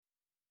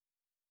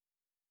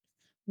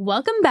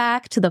Welcome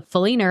back to the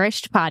Fully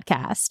Nourished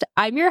podcast.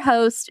 I'm your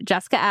host,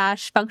 Jessica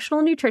Ash,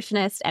 functional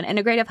nutritionist and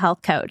integrative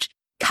health coach,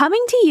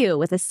 coming to you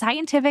with a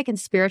scientific and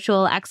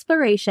spiritual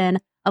exploration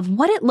of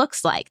what it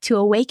looks like to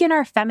awaken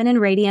our feminine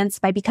radiance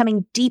by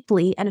becoming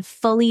deeply and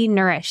fully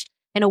nourished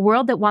in a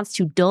world that wants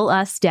to dull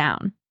us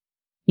down.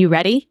 You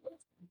ready?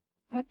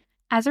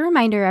 As a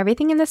reminder,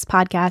 everything in this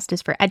podcast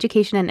is for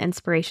education and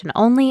inspiration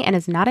only and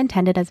is not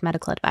intended as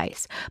medical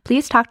advice.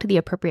 Please talk to the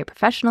appropriate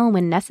professional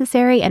when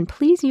necessary, and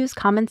please use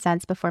common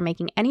sense before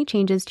making any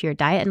changes to your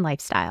diet and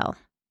lifestyle.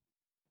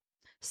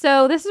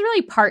 So this is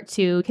really part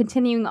 2,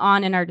 continuing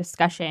on in our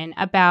discussion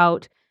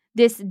about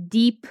this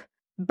deep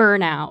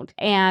burnout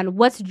and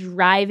what's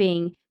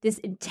driving this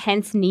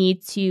intense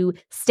need to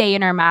stay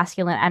in our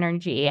masculine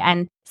energy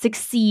and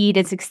succeed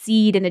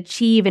and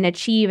achieve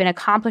and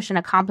accomplish and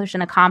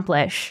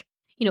accomplish.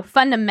 You know,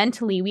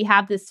 fundamentally, we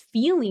have this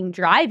feeling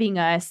driving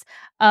us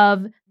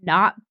of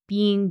not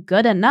being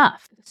good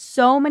enough.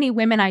 So many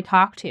women I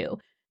talk to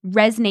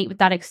resonate with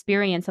that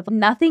experience of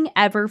nothing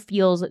ever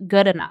feels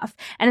good enough.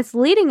 And it's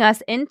leading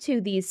us into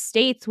these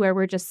states where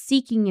we're just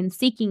seeking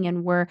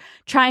and we're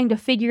trying to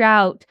figure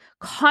out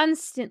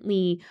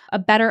constantly a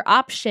better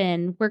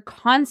option. We're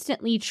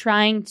constantly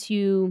trying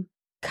to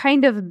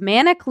kind of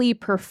manically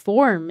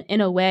perform in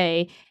a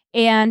way.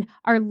 And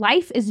our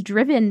life is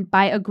driven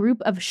by a group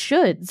of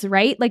shoulds,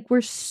 right? Like we're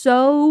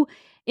so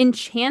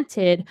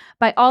enchanted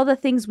by all the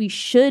things we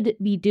should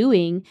be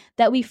doing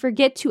that we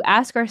forget to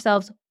ask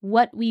ourselves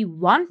what we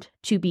want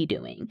to be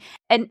doing.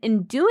 And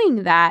in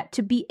doing that,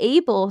 to be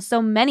able,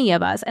 so many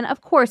of us, and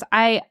of course,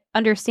 I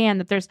understand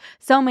that there's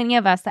so many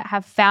of us that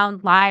have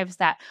found lives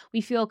that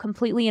we feel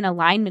completely in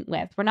alignment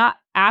with. We're not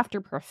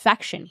after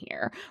perfection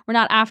here. We're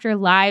not after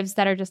lives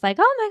that are just like,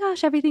 oh my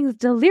gosh, everything's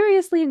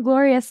deliriously and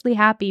gloriously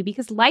happy,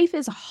 because life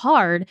is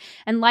hard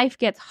and life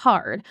gets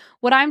hard.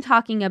 What I'm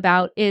talking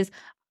about is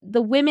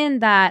the women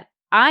that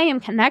I am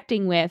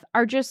connecting with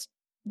are just,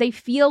 they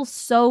feel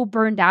so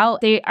burned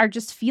out. They are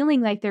just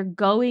feeling like they're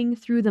going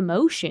through the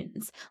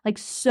motions. Like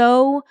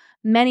so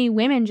many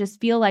women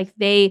just feel like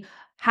they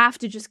have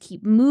to just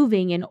keep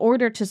moving in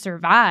order to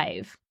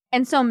survive.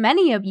 And so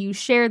many of you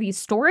share these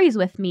stories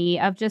with me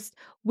of just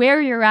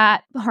where you're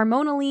at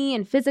hormonally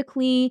and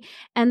physically.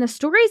 And the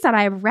stories that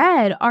I've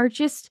read are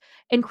just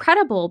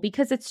incredible,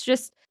 because it's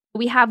just,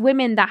 we have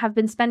women that have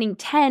been spending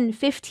 10,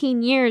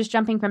 15 years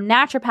jumping from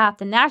naturopath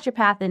and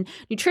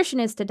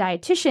nutritionist to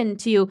dietitian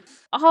to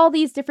all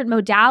these different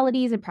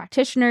modalities and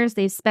practitioners.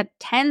 They've spent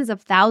tens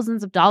of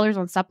thousands of dollars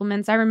on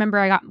supplements. I remember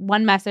I got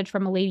one message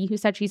from a lady who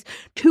said she's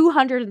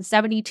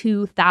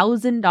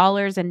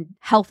 $272,000 in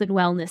health and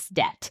wellness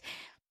debt.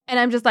 And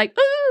I'm just like,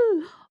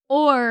 ooh.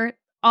 Or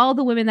all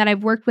the women that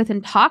I've worked with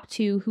and talked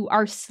to who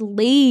are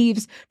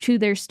slaves to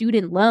their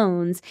student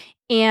loans,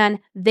 and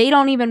they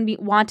don't even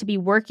want to be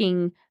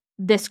working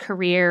this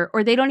career,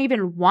 or they don't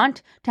even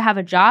want to have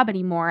a job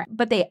anymore,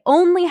 but they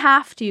only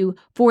have to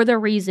for the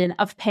reason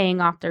of paying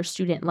off their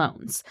student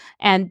loans.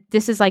 And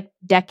this is like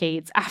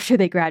decades after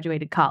they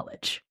graduated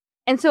college.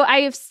 And so I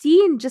have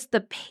seen just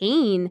the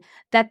pain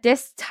that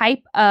this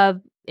type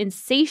of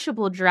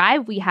insatiable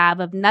drive we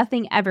have of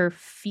nothing ever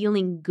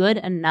feeling good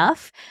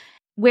enough,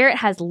 where it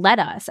has led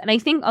us. And I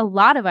think a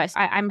lot of us,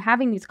 I'm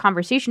having these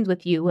conversations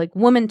with you, like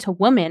woman to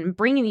woman,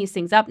 bringing these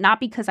things up, not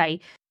because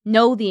I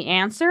know the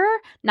answer,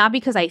 not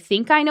because I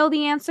think I know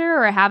the answer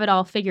or I have it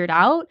all figured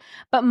out,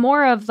 but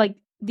more of like,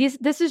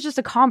 this is just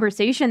a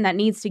conversation that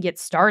needs to get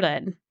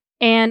started.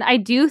 And I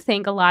do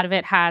think a lot of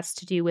it has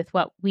to do with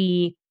what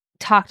we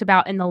talked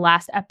about in the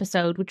last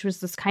episode, which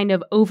was this kind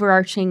of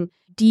overarching,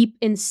 deep,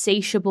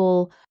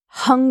 insatiable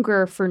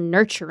hunger for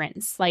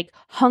nurturance, like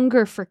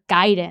hunger for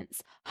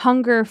guidance,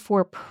 hunger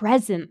for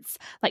presence,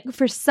 like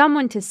for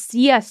someone to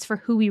see us for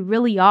who we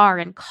really are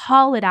and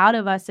call it out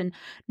of us and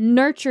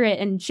nurture it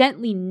and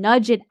gently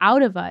nudge it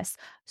out of us.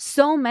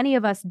 So many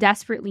of us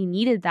desperately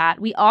needed that.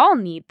 We all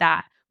need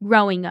that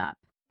growing up.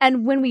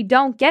 And when we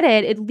don't get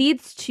it, it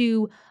leads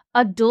to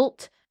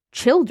adult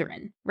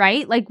children,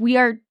 right? Like we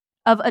are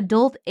of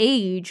adult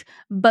age,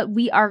 but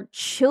we are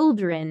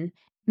children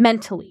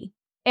mentally.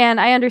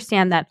 And I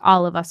understand that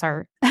all of us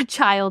are a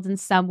child in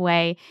some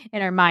way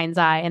in our mind's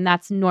eye, and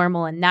that's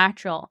normal and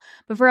natural.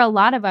 But for a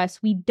lot of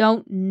us, we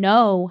don't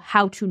know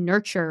how to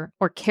nurture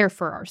or care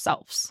for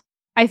ourselves.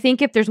 I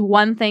think if there's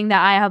one thing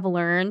that I have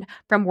learned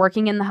from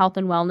working in the health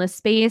and wellness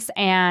space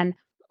and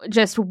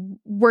just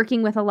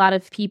working with a lot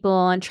of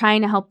people and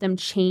trying to help them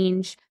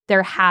change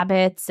their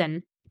habits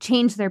and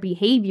change their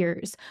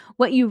behaviors,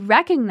 what you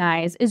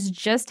recognize is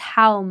just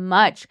how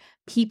much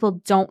people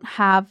don't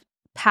have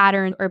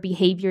pattern or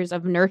behaviors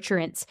of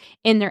nurturance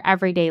in their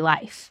everyday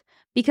life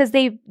because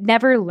they've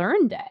never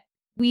learned it.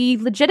 We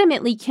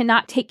legitimately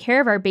cannot take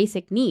care of our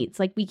basic needs.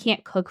 Like we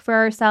can't cook for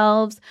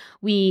ourselves.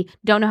 We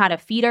don't know how to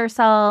feed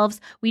ourselves.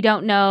 We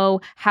don't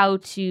know how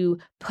to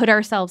put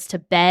ourselves to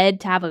bed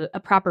to have a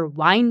proper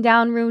wind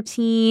down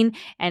routine.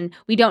 And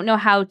we don't know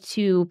how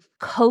to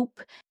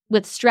cope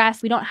with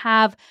stress. We don't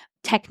have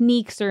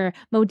techniques or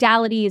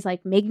modalities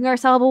like making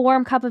ourselves a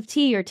warm cup of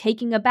tea or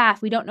taking a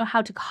bath. We don't know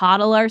how to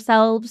coddle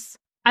ourselves.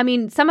 I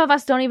mean, some of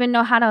us don't even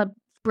know how to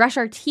brush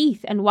our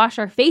teeth and wash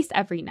our face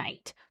every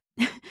night.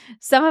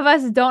 Some of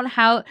us don't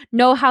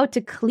know how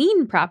to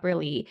clean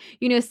properly.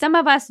 Some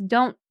of us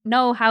don't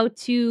know how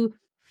to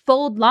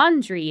fold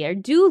laundry or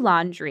do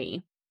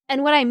laundry.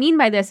 And what I mean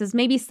by this is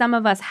maybe some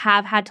of us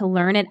have had to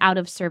learn it out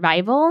of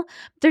survival.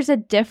 There's a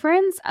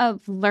difference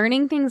of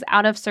learning things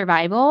out of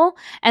survival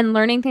and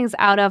learning things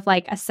out of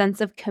like a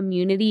sense of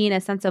community and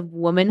a sense of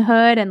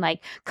womanhood and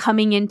like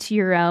coming into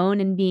your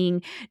own and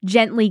being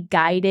gently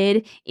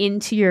guided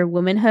into your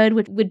womanhood,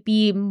 which would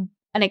be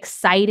an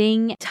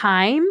exciting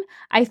time.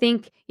 I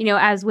think,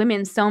 as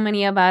women, so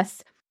many of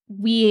us,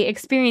 we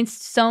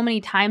experienced so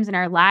many times in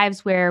our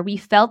lives where we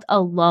felt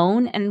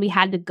alone and we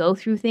had to go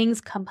through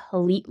things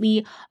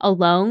completely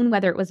alone,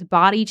 whether it was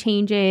body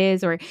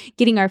changes or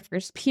getting our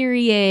first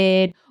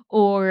period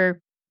or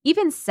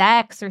even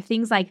sex or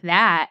things like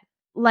that.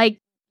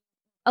 Like,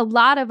 a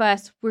lot of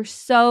us were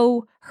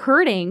so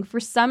hurting for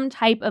some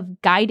type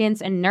of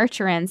guidance and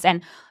nurturance,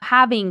 and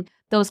having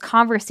those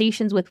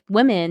conversations with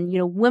women,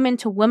 women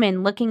to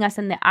women, looking us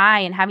in the eye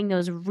and having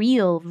those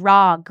real,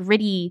 raw,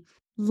 gritty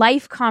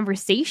life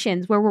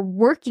conversations where we're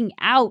working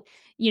out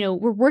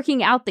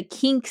the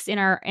kinks in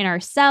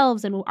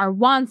ourselves and our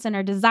wants and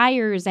our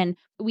desires. And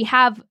we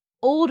have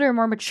older,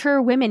 more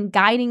mature women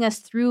guiding us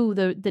through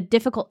the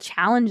difficult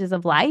challenges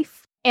of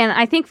life. And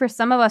I think for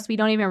some of us, we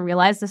don't even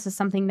realize this is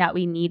something that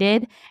we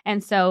needed.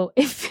 And so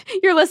if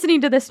you're listening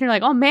to this and you're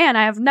like, oh man,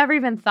 I have never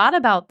even thought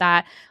about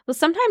that. Well,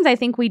 sometimes I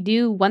think we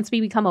do, once we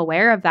become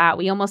aware of that,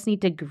 we almost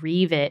need to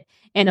grieve it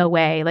in a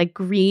way, like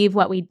grieve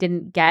what we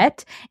didn't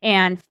get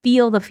and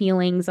feel the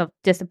feelings of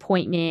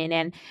disappointment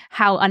and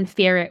how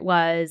unfair it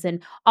was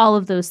and all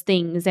of those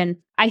things. And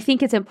I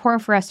think it's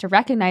important for us to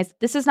recognize that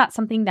this is not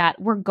something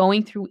that we're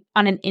going through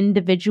on an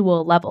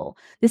individual level.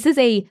 This is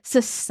a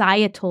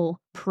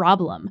societal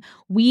problem.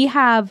 We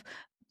have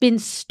been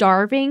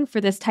starving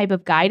for this type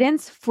of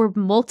guidance for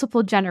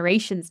multiple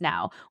generations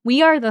now.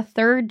 We are the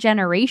third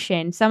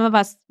generation, some of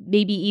us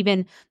maybe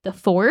even the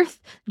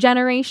fourth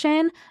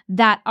generation,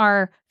 that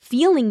are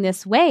feeling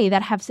this way,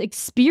 that have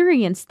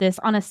experienced this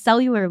on a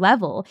cellular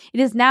level. It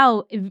is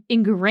now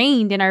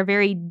ingrained in our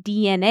very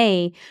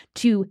DNA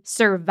to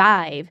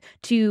survive,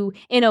 to,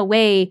 in a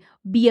way,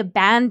 be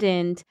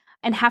abandoned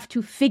and have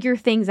to figure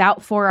things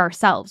out for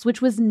ourselves,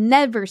 which was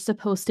never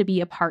supposed to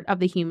be a part of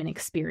the human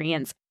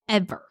experience,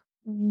 ever.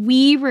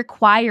 We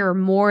require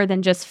more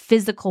than just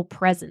physical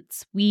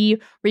presence.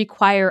 We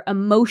require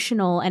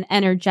emotional and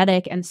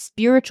energetic and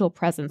spiritual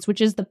presence,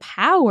 which is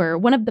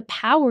one of the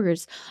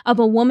powers of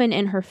a woman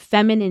in her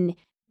feminine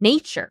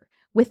nature,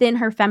 within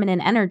her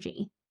feminine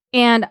energy.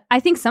 And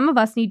I think some of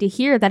us need to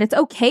hear that it's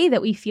okay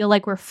that we feel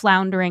like we're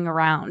floundering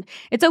around.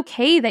 It's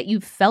okay that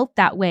you've felt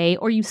that way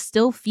or you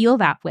still feel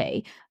that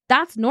way.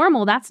 That's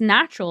normal. That's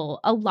natural.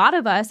 A lot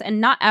of us,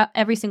 and not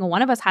every single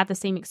one of us, had the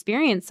same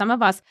experience. Some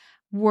of us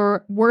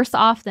were worse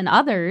off than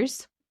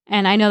others.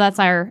 And I know that's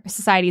our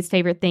society's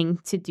favorite thing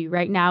to do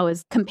right now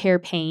is compare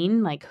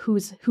pain, like who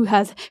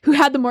had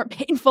the more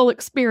painful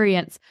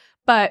experience.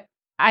 But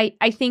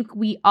I think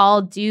we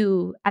all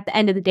do, at the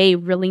end of the day,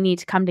 really need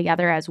to come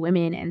together as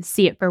women and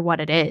see it for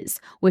what it is,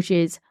 which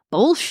is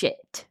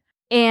bullshit.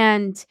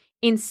 And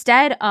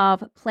instead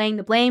of playing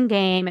the blame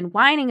game and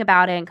whining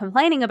about it and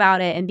complaining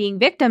about it and being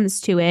victims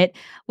to it,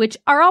 which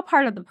are all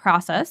part of the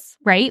process,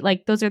 right?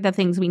 Like those are the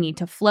things we need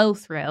to flow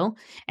through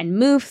and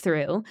move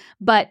through.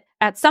 But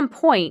at some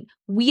point,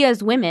 we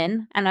as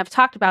women, and I've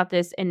talked about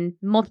this in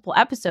multiple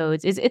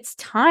episodes, is it's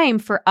time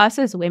for us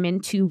as women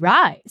to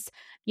rise.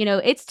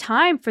 It's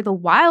time for the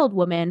wild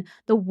woman,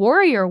 the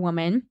warrior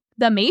woman,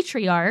 the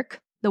matriarch,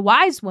 the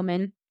wise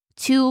woman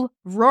to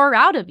roar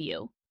out of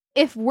you.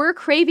 If we're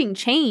craving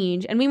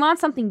change and we want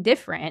something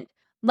different,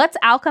 let's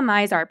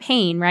alchemize our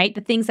pain, right?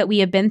 The things that we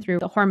have been through,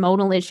 the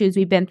hormonal issues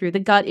we've been through, the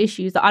gut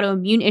issues, the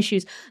autoimmune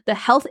issues, the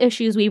health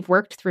issues we've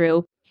worked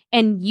through,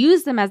 and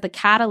use them as the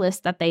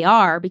catalyst that they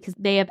are, because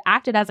they have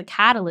acted as a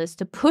catalyst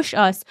to push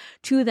us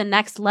to the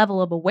next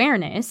level of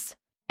awareness.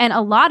 And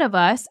a lot of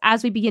us,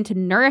 as we begin to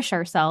nourish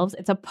ourselves,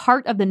 it's a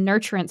part of the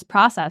nurturance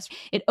process.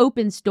 It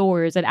opens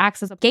doors. It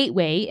acts as a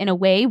gateway in a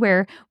way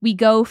where we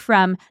go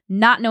from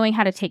not knowing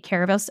how to take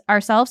care of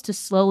ourselves to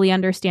slowly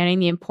understanding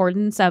the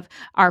importance of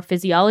our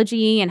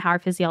physiology and how our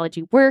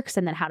physiology works,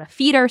 and then how to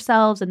feed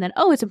ourselves. And then,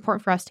 it's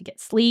important for us to get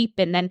sleep.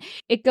 And then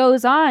it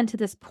goes on to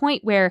this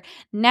point where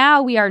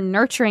now we are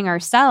nurturing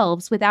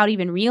ourselves without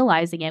even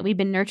realizing it. We've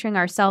been nurturing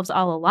ourselves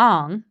all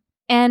along.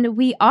 And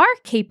we are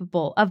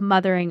capable of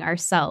mothering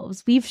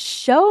ourselves. We've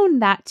shown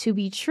that to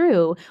be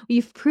true.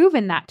 We've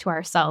proven that to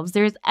ourselves.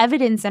 There's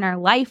evidence in our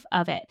life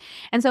of it.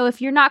 And so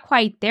if you're not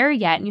quite there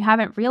yet and you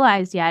haven't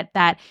realized yet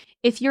that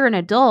if you're an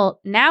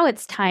adult, now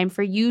it's time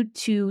for you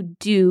to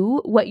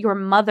do what your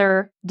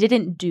mother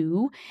didn't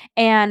do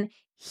and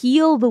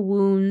heal the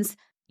wounds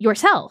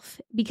yourself,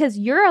 because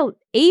you're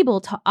able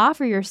to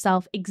offer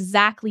yourself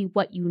exactly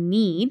what you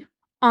need.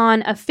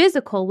 on a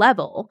physical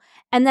level.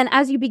 And then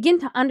as you begin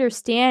to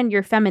understand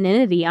your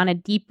femininity on a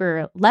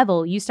deeper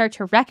level, you start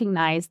to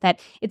recognize that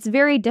it's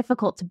very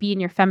difficult to be in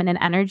your feminine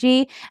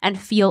energy and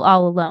feel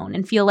all alone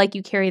and feel like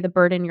you carry the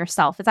burden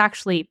yourself. It's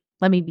actually,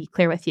 let me be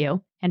clear with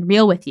you and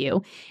real with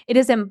you. It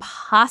is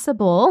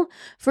impossible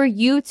for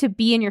you to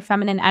be in your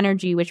feminine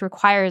energy, which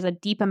requires a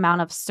deep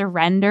amount of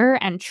surrender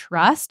and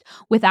trust,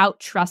 without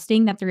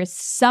trusting that there is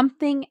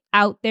something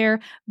out there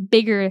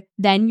bigger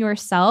than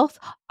yourself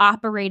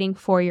operating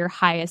for your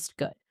highest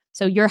good.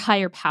 So your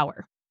higher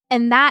power.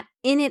 And that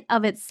in it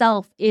of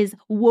itself is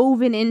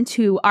woven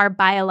into our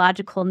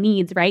biological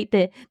needs, right?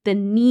 The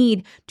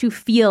need to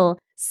feel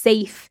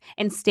safe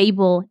and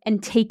stable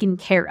and taken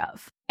care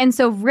of. And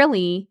so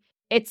really,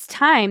 it's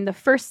time, the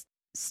first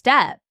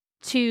step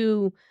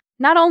to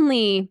not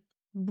only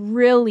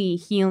really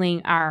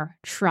healing our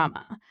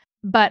trauma,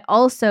 but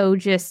also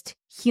just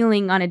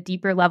healing on a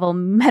deeper level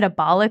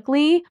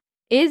metabolically,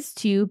 is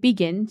to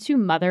begin to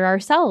mother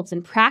ourselves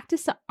and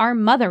practice our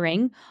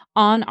mothering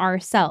on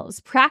ourselves,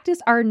 practice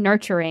our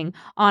nurturing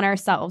on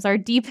ourselves, our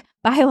deep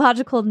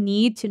biological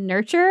need to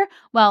nurture.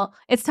 Well,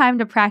 it's time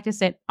to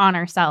practice it on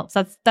ourselves.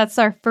 That's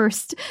the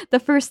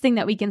first thing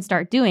that we can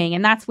start doing.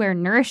 And that's where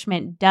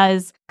nourishment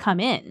does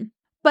come in.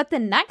 But the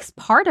next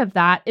part of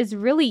that is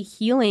really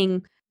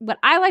healing what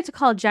I like to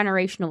call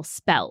generational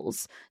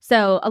spells.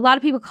 So a lot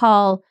of people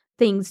call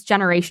things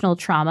generational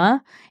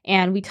trauma.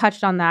 And we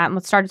touched on that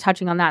and started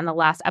touching on that in the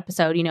last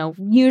episode. You know,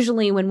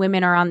 usually when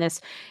women are on this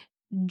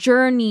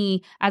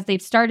journey, as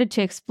they've started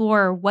to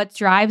explore what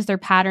drives their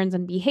patterns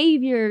and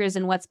behaviors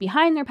and what's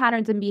behind their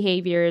patterns and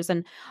behaviors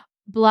and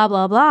blah,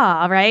 blah,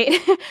 blah, right?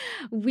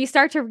 We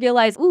start to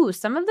realize, ooh,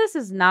 some of this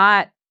is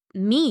not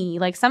me.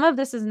 Like some of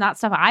this is not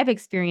stuff I've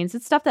experienced.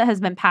 It's stuff that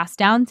has been passed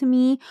down to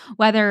me,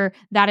 whether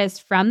that is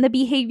from the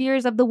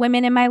behaviors of the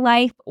women in my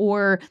life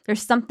or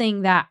there's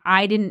something that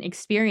I didn't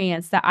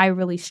experience that I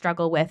really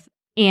struggle with.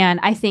 And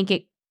I think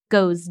it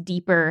goes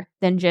deeper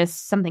than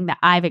just something that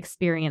I've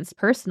experienced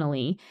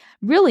personally.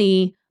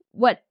 Really,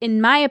 what,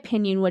 in my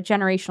opinion, what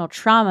generational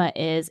trauma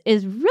is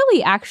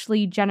really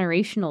actually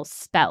generational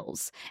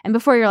spells. And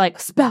before you're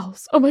like,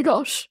 spells, oh my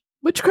gosh,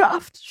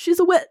 witchcraft, she's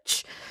a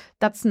witch.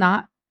 That's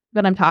not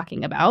what I'm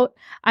talking about.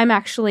 I'm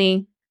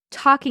actually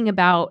talking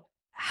about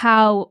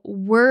how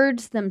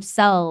words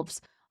themselves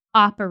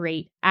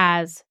operate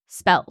as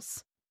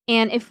spells.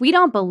 And if we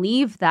don't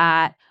believe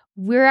that,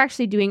 we're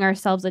actually doing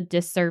ourselves a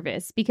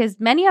disservice, because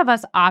many of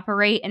us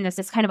operate in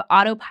this kind of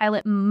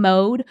autopilot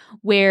mode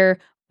where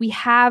we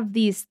have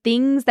these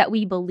things that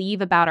we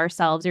believe about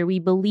ourselves or we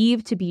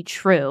believe to be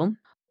true.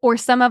 Or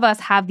some of us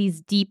have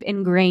these deep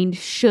ingrained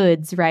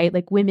shoulds, right?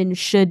 Like women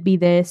should be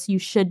this, you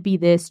should be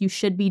this, you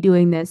should be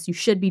doing this, you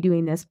should be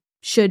doing this,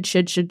 should.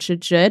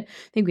 I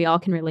think we all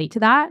can relate to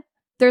that.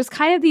 There's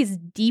kind of these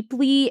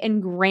deeply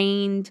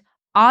ingrained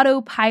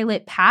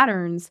autopilot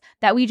patterns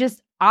that we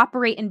just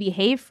operate and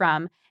behave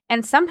from.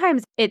 And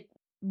sometimes it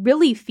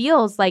really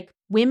feels like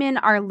women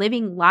are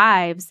living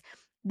lives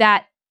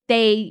that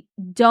they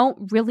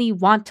don't really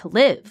want to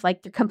live.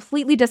 Like they're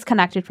completely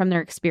disconnected from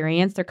their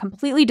experience. They're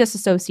completely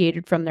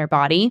disassociated from their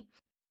body.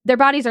 Their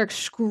bodies are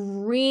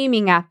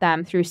screaming at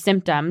them through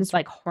symptoms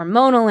like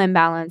hormonal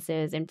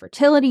imbalances,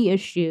 infertility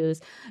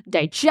issues,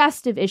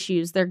 digestive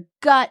issues. Their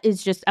gut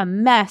is just a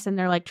mess. And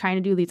they're like trying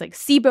to do these like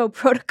SIBO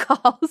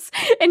protocols.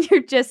 And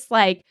you're just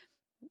like,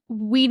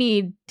 we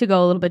need to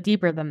go a little bit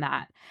deeper than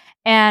that.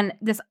 And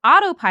this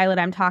autopilot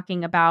I'm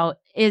talking about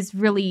is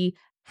really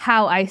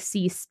how I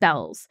see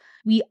spells.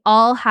 We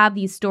all have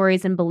these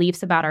stories and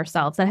beliefs about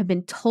ourselves that have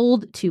been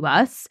told to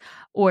us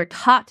or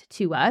taught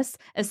to us,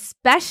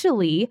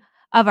 especially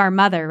of our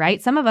mother,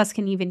 right? Some of us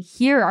can even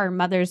hear our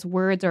mother's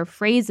words or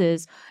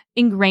phrases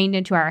ingrained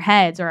into our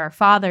heads, or our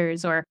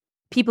fathers or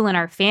people in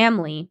our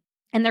family,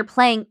 and they're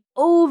playing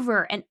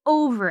over and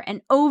over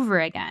and over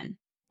again.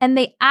 And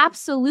they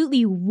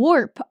absolutely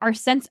warp our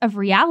sense of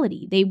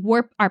reality. They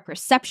warp our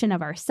perception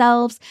of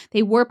ourselves.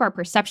 They warp our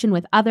perception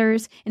with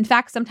others. In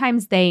fact,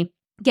 sometimes they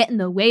get in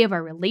the way of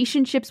our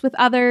relationships with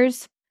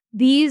others.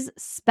 These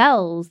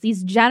spells,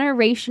 these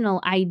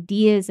generational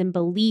ideas and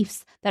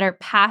beliefs that are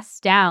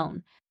passed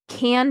down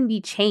can be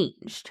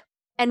changed.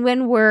 And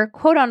when we're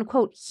quote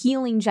unquote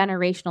healing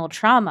generational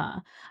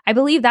trauma, I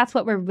believe that's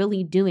what we're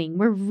really doing.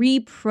 We're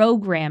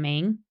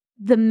reprogramming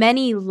the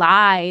many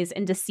lies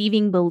and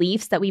deceiving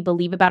beliefs that we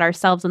believe about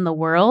ourselves and the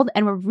world,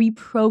 and we're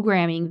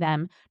reprogramming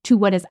them to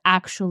what is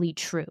actually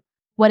true,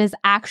 what is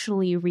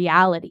actually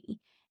reality.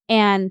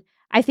 And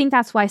I think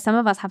that's why some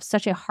of us have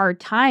such a hard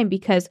time,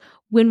 because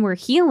when we're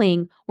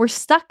healing, we're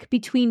stuck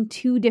between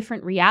two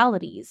different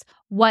realities.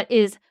 What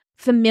is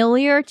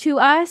familiar to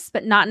us,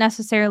 but not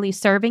necessarily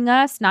serving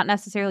us, not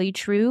necessarily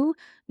true,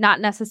 not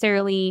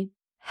necessarily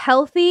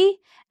healthy.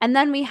 And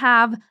then we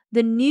have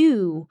the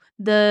new,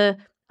 the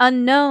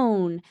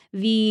unknown,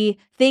 the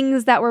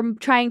things that we're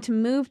trying to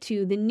move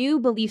to, the new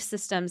belief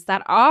systems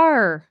that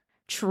are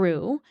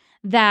true,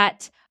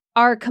 that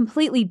are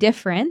completely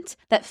different,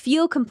 that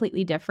feel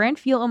completely different,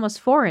 feel almost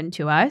foreign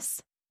to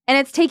us. And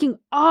it's taking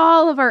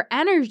all of our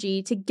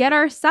energy to get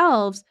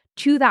ourselves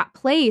to that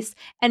place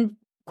and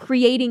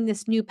creating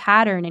this new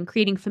pattern and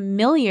creating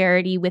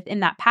familiarity within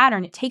that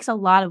pattern. It takes a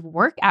lot of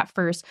work at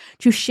first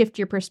to shift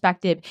your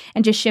perspective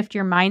and to shift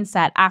your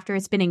mindset after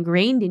it's been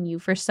ingrained in you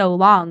for so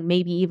long,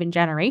 maybe even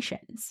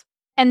generations.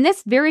 And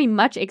this very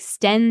much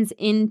extends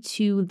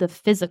into the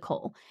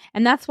physical.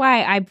 And that's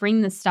why I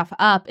bring this stuff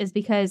up, is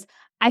because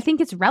I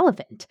think it's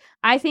relevant.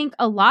 I think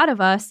a lot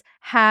of us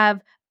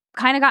have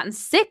kind of gotten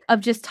sick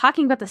of just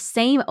talking about the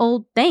same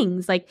old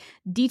things like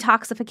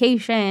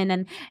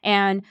detoxification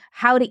and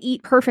how to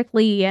eat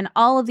perfectly and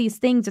all of these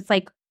things. It's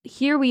like,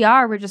 here we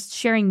are, we're just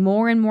sharing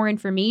more and more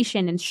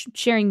information and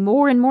sharing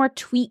more and more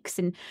tweaks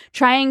and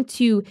trying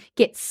to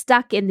get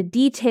stuck in the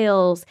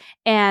details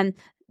and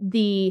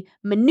the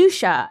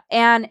minutia.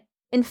 And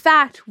in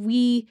fact,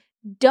 we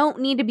don't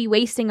need to be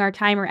wasting our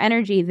time or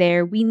energy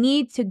there. We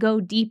need to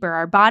go deeper.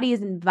 Our body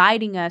is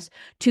inviting us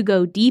to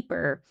go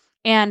deeper.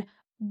 And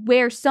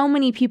where so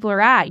many people are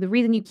at, the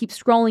reason you keep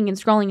scrolling and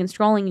scrolling and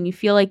scrolling and you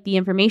feel like the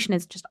information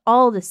is just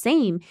all the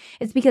same,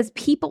 is because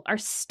people are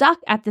stuck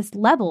at this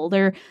level.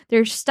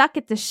 They're stuck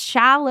at this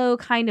shallow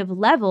kind of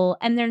level,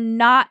 and they're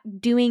not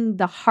doing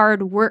the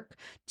hard work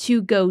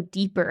to go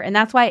deeper. And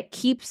that's why it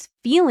keeps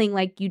feeling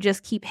like you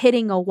just keep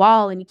hitting a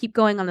wall and you keep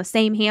going on the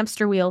same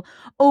hamster wheel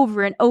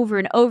over and over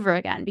and over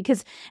again.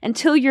 Because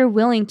until you're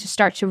willing to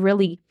start to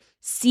really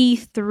see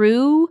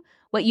through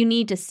what you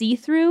need to see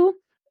through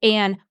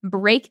and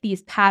break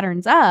these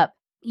patterns up,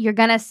 you're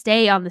going to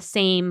stay on the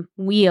same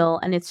wheel,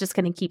 and it's just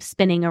going to keep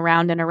spinning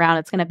around and around.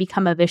 It's going to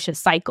become a vicious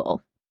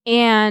cycle.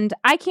 And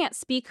I can't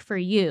speak for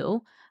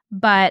you,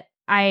 but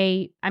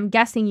I'm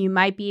guessing you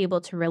might be able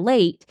to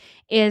relate,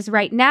 is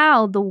right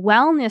now the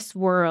wellness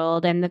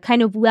world and the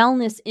kind of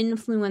wellness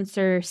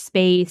influencer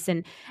space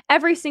and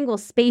every single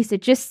space,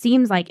 it just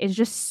seems like is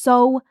just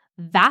so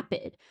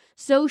vapid,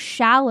 so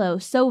shallow,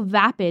 so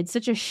vapid,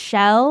 such a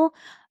shell.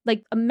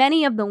 Like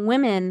many of the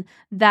women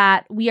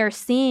that we are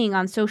seeing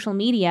on social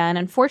media, and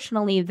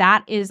unfortunately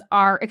that is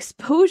our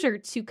exposure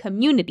to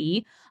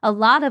community. A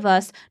lot of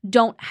us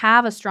don't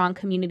have a strong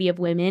community of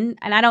women,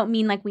 and I don't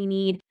mean like we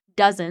need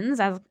dozens,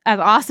 as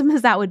awesome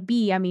as that would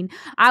be. I mean,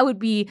 I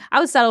would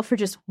settle for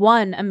just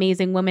one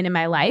amazing woman in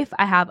my life.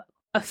 I have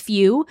a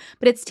few,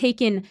 but it's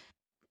taken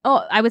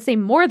I would say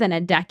more than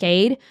a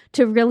decade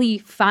to really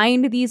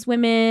find these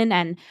women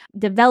and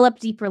develop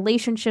deep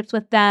relationships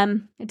with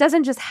them. It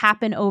doesn't just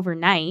happen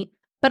overnight,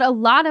 but a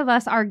lot of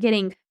us are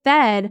getting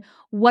fed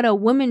what a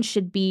woman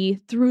should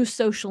be through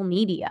social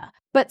media.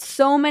 But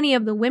so many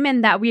of the women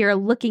that we are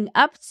looking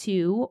up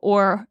to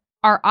or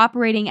are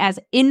operating as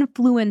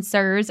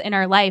influencers in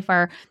our life,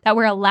 are that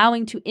we're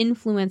allowing to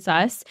influence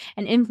us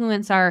and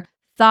influence our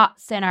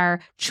thoughts and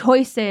our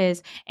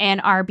choices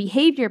and our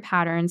behavior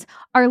patterns,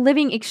 are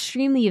living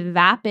extremely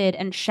vapid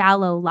and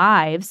shallow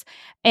lives,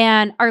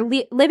 and are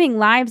living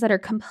lives that are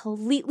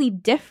completely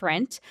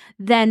different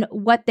than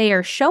what they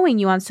are showing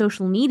you on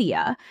social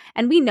media.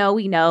 And we know,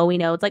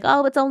 it's like,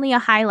 oh, it's only a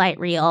highlight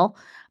reel.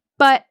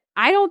 But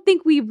I don't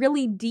think we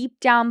really deep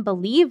down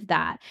believe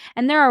that.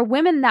 And there are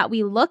women that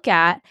we look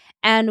at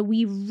and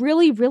we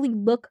really, really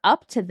look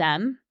up to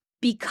them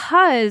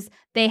because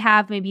they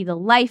have maybe the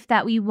life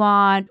that we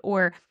want,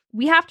 or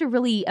we have to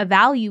really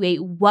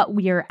evaluate what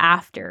we are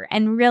after.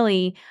 And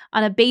really,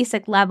 on a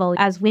basic level,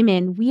 as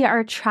women, we are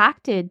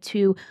attracted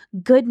to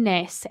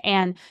goodness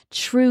and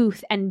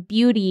truth and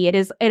beauty. It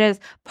is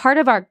part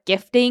of our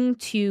gifting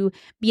to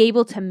be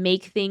able to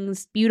make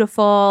things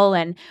beautiful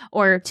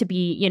or to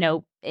be,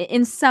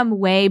 in some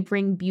way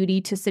bring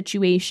beauty to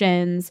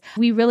situations.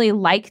 We really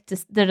like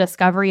the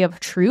discovery of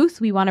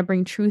truth. We want to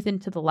bring truth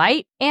into the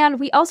light. And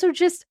we also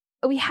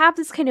we have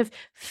this kind of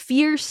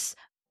fierce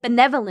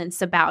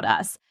benevolence about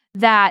us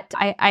that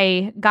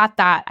I got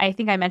that. I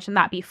think I mentioned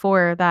that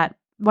before, that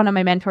one of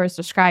my mentors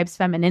describes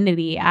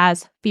femininity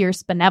as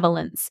fierce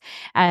benevolence.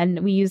 And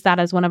we use that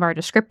as one of our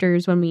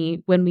descriptors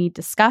when we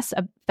discuss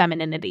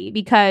femininity,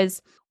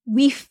 because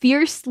we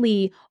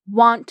fiercely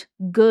want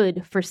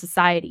good for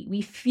society. We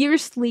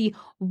fiercely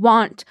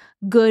want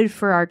good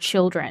for our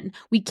children.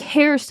 We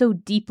care so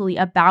deeply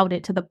about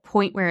it to the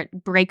point where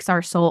it breaks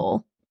our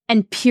soul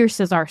and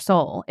pierces our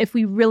soul if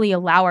we really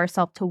allow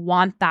ourselves to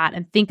want that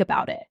and think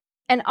about it.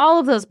 And all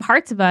of those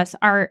parts of us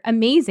are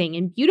amazing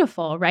and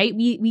beautiful, right?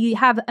 We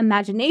have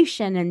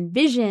imagination and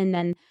vision,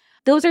 and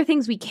those are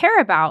things we care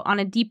about on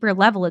a deeper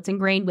level. It's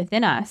ingrained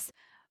within us.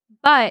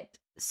 But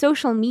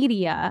social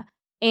media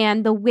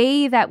and the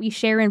way that we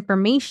share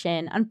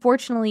information,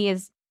 unfortunately,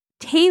 is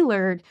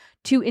tailored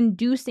to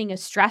inducing a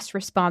stress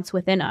response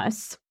within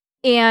us.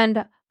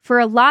 And for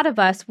a lot of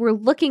us, we're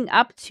looking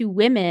up to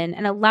women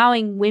and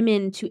allowing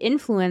women to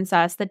influence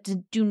us that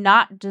do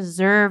not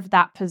deserve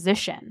that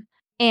position.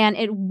 And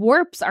it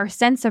warps our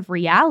sense of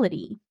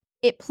reality.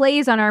 it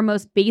plays on our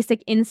most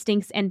basic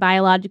instincts and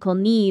biological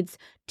needs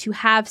to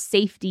have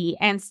safety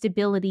and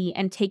stability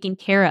and taken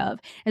care of,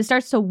 and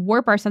starts to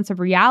warp our sense of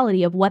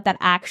reality of what that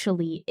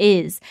actually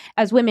is.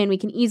 As women, we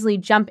can easily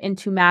jump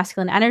into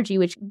masculine energy,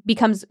 which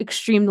becomes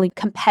extremely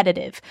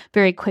competitive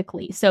very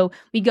quickly. So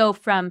we go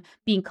from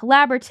being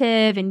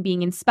collaborative and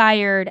being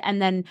inspired,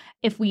 and then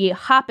if we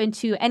hop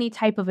into any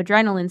type of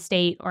adrenaline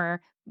state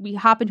or we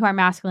hop into our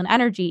masculine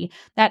energy,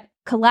 that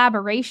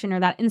collaboration or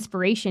that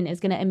inspiration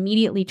is going to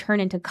immediately turn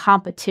into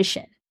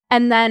competition.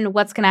 And then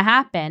what's going to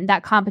happen?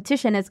 That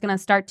competition is going to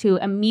start to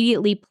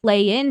immediately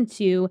play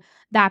into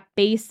that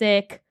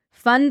basic,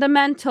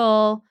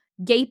 fundamental,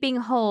 gaping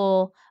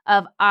hole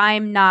of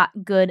I'm not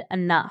good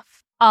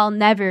enough. I'll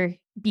never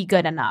be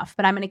good enough,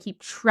 but I'm going to keep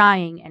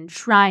trying and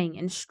trying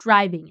and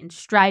striving and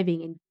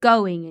striving and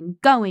going and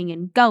going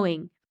and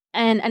going.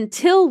 And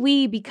until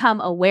we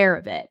become aware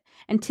of it,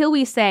 until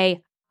we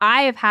say,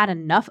 I have had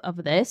enough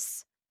of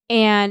this,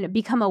 and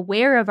become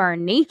aware of our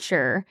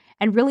nature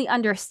and really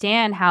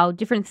understand how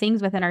different things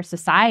within our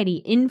society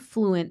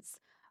influence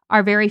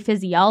our very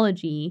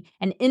physiology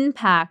and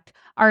impact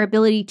our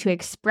ability to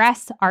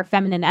express our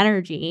feminine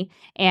energy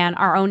and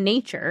our own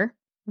nature,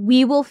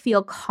 we will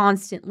feel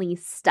constantly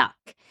stuck.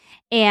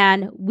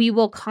 And we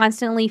will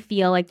constantly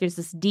feel like there's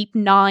this deep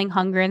gnawing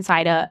hunger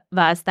inside of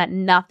us that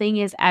nothing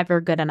is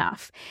ever good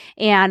enough.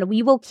 And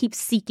we will keep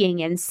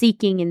seeking and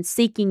seeking and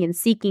seeking and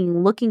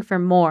seeking, looking for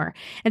more.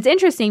 It's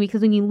interesting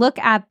because when you look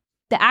at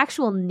the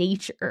actual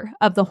nature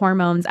of the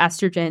hormones,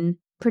 estrogen,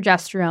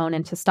 progesterone,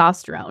 and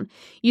testosterone,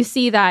 you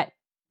see that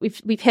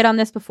we've hit on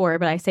this before,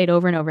 but I say it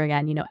over and over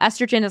again.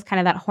 Estrogen is kind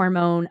of that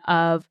hormone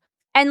of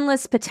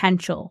endless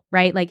potential,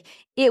 right? Like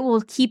it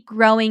will keep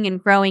growing and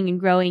growing and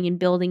growing and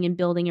building and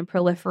building and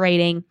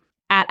proliferating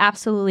at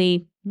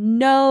absolutely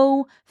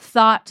no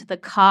thought to the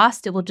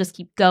cost. It will just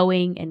keep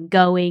going and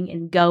going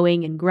and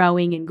going and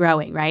growing and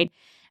growing, right?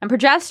 And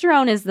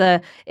progesterone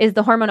is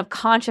the hormone of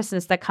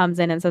consciousness that comes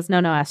in and says,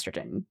 no,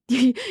 estrogen.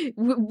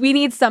 We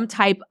need some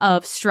type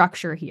of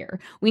structure here.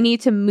 We need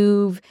to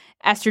move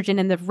estrogen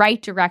in the right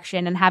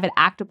direction and have it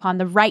act upon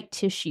the right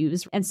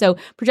tissues. And so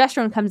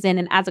progesterone comes in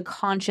and adds a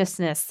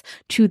consciousness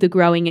to the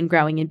growing and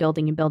growing and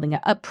building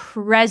a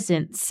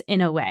presence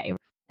in a way.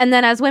 And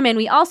then as women,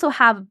 we also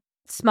have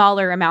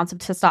smaller amounts of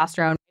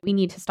testosterone. We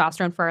need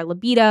testosterone for our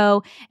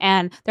libido,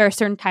 and there are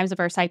certain times of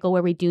our cycle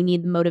where we do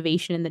need the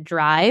motivation and the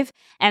drive.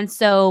 And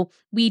so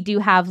we do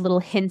have little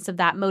hints of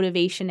that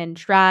motivation and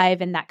drive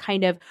and that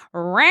kind of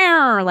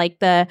like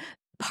the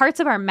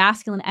parts of our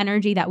masculine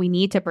energy that we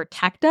need to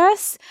protect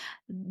us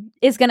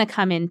is going to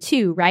come in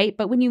too, right?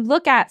 But when you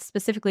look at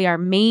specifically our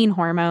main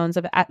hormones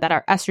that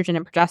are estrogen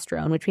and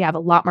progesterone, which we have a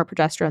lot more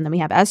progesterone than we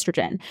have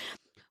estrogen,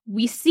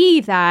 we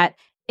see that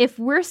if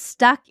we're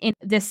stuck in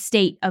this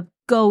state of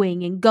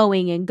going and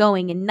going and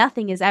going and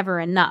nothing is ever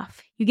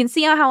enough, you can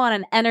see how on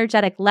an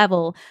energetic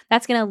level,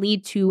 that's going to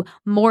lead to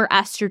more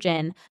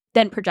estrogen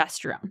than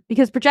progesterone,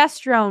 because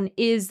progesterone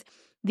is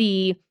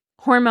the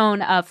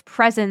hormone of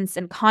presence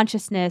and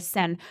consciousness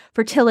and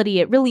fertility.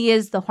 It really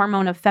is the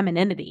hormone of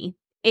femininity.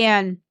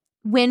 And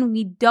when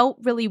we don't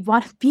really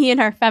want to be in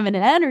our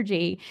feminine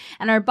energy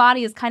and our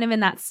body is kind of in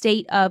that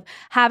state of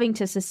having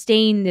to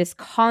sustain this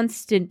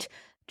constant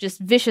just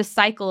vicious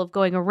cycle of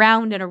going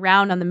around and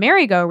around on the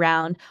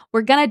merry-go-round,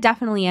 we're going to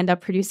definitely end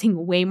up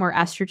producing way more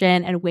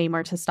estrogen and way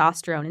more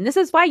testosterone. And this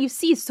is why you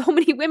see so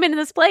many women in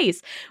this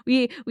place.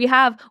 We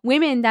have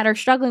women that are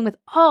struggling with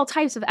all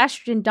types of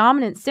estrogen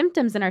dominant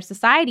symptoms in our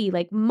society.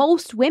 Like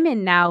most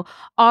women now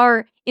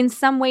are in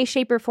some way,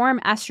 shape, or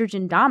form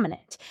estrogen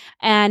dominant,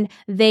 and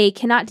they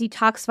cannot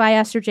detoxify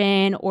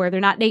estrogen, or they're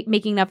not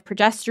making enough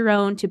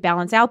progesterone to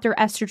balance out their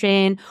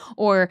estrogen,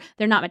 or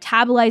they're not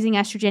metabolizing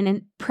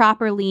estrogen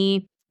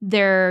properly.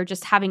 They're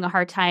just having a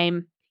hard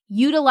time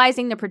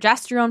utilizing the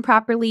progesterone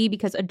properly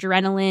because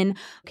adrenaline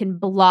can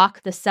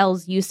block the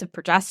cell's use of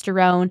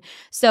progesterone.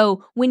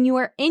 So when you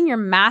are in your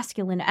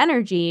masculine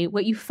energy,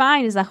 what you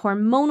find is a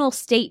hormonal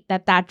state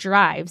that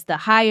drives the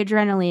high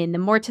adrenaline, the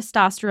more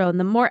testosterone,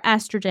 the more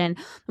estrogen,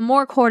 the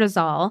more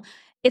cortisol.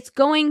 It's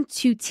going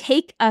to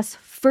take us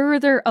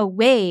further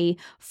away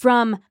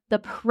from the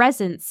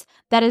presence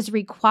that is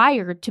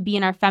required to be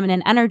in our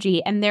feminine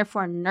energy and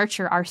therefore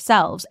nurture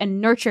ourselves and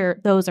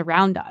nurture those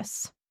around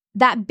us.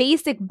 That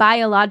basic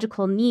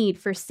biological need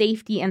for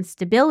safety and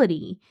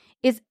stability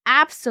is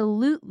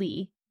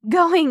absolutely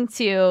going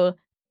to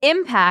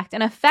impact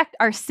and affect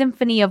our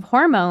symphony of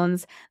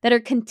hormones that are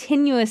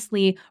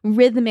continuously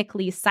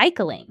rhythmically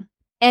cycling.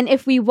 And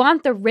if we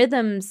want the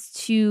rhythms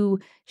to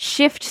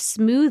shift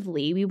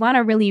smoothly, we want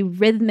a really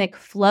rhythmic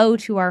flow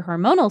to our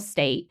hormonal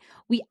state,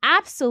 we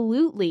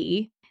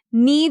absolutely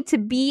need to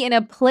be in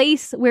a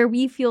place where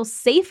we feel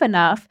safe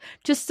enough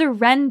to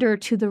surrender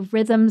to the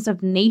rhythms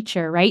of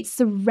nature, right?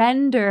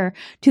 Surrender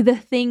to the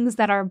things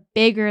that are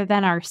bigger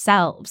than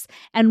ourselves.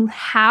 And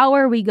how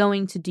are we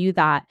going to do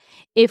that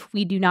if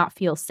we do not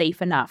feel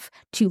safe enough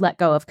to let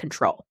go of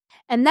control?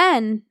 And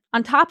then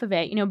on top of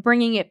it,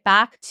 bringing it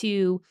back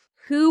to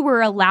who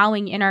we're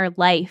allowing in our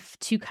life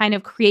to kind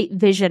of create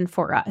vision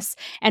for us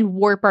and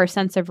warp our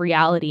sense of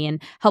reality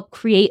and help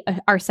create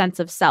our sense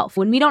of self.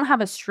 When we don't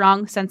have a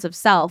strong sense of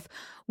self,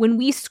 when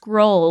we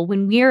scroll,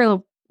 when we're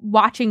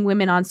watching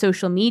women on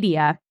social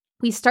media,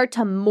 we start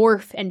to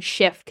morph and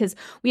shift because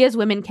we as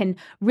women can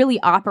really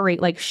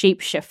operate like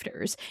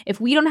shapeshifters.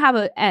 If we don't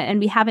have and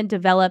we haven't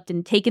developed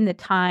and taken the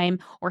time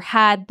or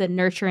had the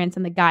nurturance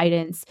and the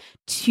guidance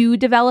to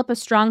develop a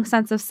strong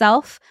sense of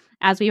self,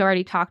 as we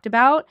already talked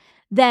about,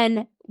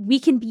 then we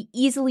can be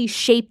easily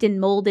shaped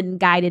and molded and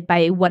guided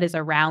by what is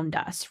around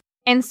us.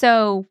 And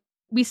so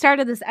we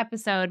started this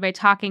episode by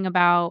talking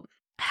about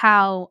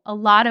how a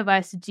lot of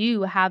us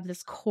do have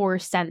this core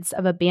sense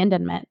of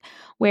abandonment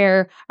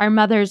where our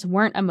mothers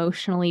weren't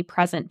emotionally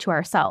present to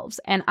ourselves.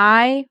 And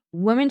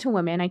woman to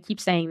woman, I keep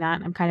saying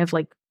that. I'm kind of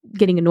like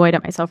getting annoyed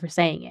at myself for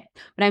saying it,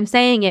 but I'm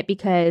saying it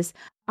because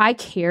I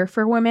care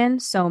for women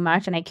so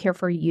much and I care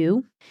for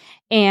you.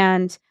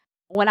 And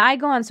when I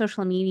go on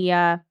social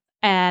media,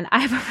 and I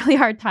have a really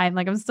hard time,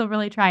 like I'm still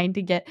really trying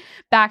to get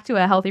back to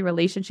a healthy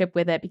relationship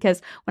with it because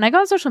when I go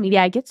on social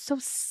media, I get so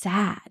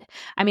sad.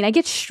 I mean, I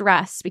get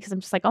stressed because I'm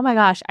just like, oh my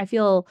gosh, I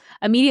feel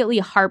immediately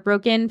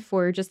heartbroken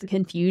for just the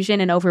confusion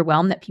and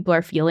overwhelm that people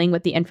are feeling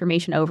with the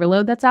information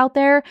overload that's out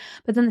there.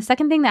 But then the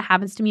second thing that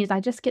happens to me is I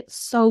just get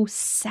so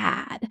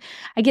sad.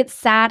 I get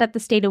sad at the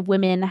state of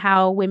women,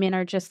 how women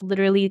are just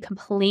literally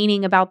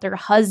complaining about their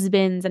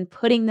husbands and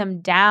putting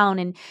them down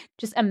and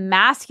just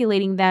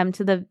emasculating them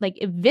to the like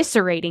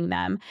eviscerating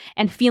them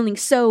and feeling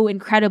so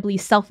incredibly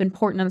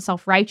self-important and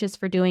self-righteous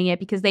for doing it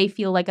because they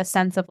feel like a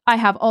sense of, I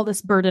have all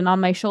this burden on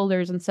my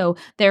shoulders and so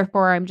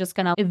therefore I'm just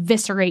going to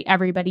eviscerate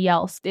everybody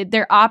else.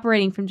 They're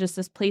operating from just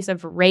this place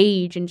of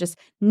rage and just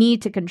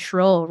need to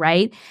control,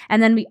 right?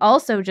 And then we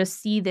also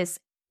just see this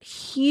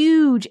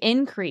huge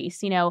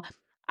increase.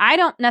 I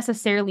don't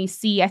necessarily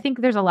see, I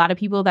think there's a lot of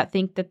people that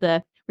think that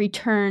the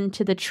return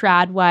to the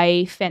trad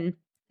wife and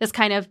this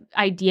kind of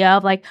idea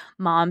of like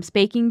mom's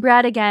baking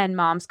bread again,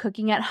 mom's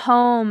cooking at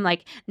home,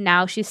 like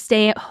now she's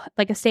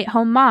like a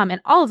stay-at-home mom.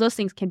 And all of those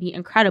things can be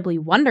incredibly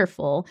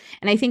wonderful.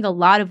 And I think a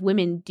lot of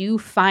women do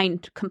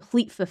find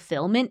complete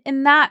fulfillment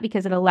in that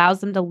because it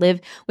allows them to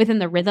live within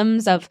the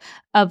rhythms of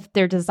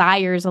their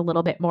desires a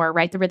little bit more,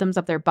 right? The rhythms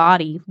of their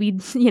body.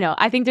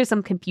 I think there's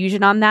some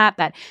confusion on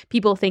that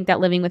people think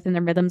that living within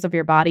the rhythms of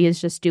your body is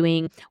just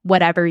doing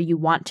whatever you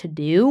want to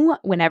do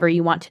whenever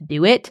you want to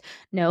do it.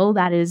 No,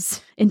 that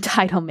is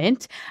entitlement.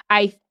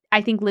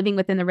 I think living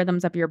within the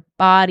rhythms of your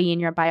body and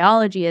your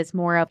biology is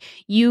more of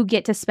you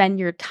get to spend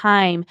your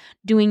time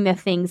doing the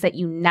things that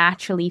you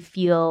naturally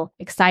feel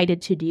excited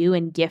to do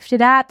and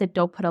gifted at that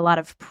don't put a lot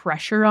of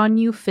pressure on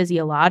you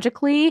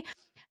physiologically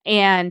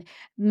and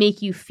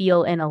make you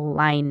feel in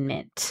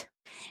alignment.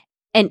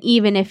 And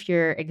even if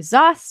you're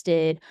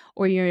exhausted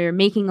or you're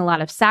making a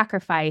lot of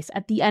sacrifice,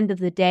 at the end of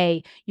the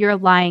day, you're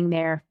lying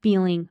there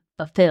feeling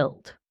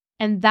fulfilled.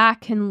 And that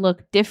can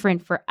look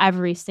different for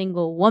every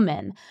single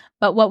woman.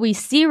 But what we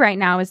see right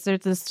now is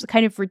there's this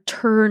kind of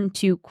return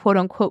to quote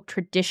unquote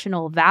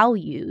traditional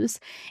values.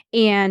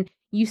 And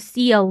you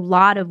see a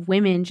lot of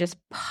women just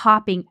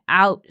popping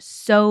out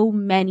so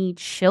many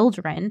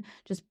children,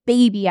 just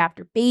baby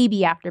after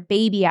baby after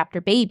baby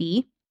after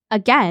baby.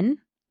 Again,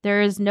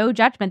 there is no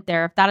judgment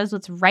there. If that is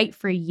what's right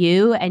for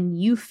you and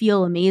you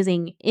feel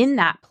amazing in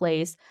that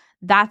place,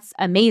 that's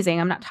amazing.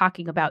 I'm not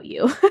talking about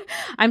you.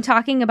 I'm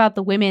talking about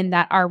the women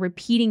that are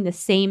repeating the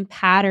same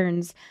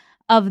patterns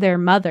of their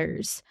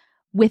mothers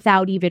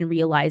without even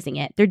realizing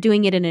it. They're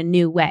doing it in a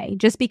new way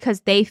just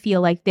because they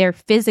feel like they're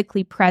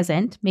physically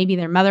present. Maybe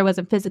their mother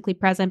wasn't physically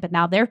present, but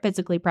now they're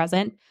physically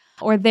present,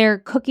 or they're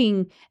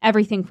cooking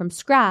everything from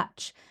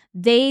scratch.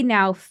 They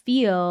now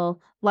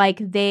feel like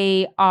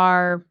they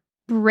are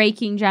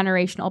breaking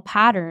generational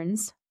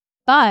patterns,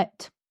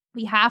 but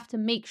we have to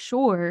make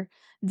sure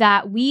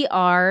that we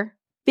are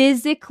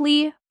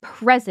physically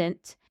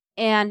present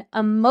and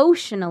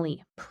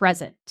emotionally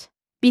present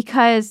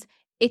because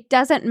it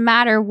doesn't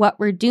matter what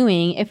we're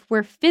doing. If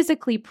we're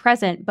physically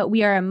present, but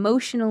we are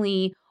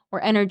emotionally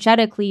or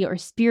energetically or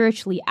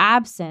spiritually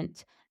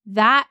absent,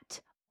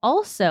 that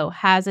also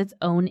has its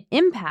own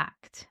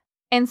impact.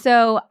 And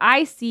so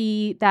I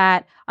see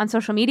that on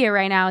social media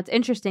right now, it's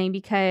interesting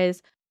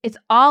because it's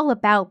all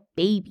about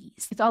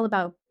babies. It's all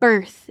about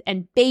birth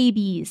and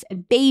babies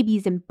and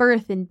babies and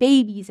birth and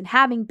babies and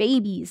having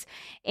babies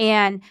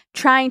and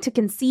trying to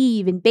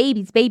conceive and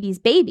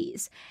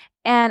babies.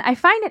 And I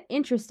find it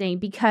interesting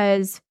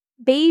because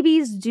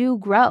babies do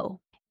grow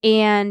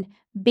and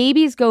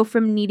babies go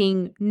from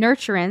needing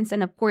nurturance.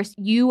 And of course,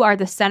 you are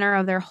the center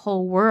of their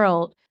whole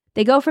world.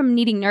 They go from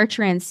needing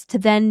nurturance to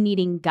then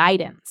needing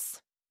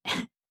guidance.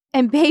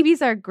 And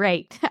babies are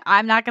great.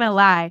 I'm not going to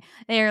lie.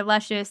 They are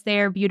luscious. They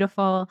are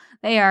beautiful.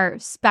 They are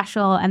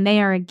special and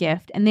they are a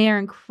gift and they are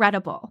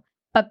incredible.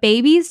 But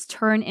babies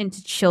turn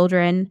into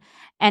children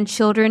and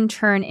children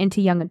turn into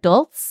young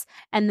adults.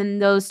 And then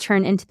those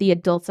turn into the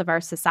adults of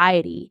our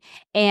society.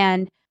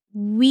 And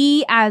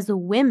we as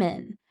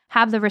women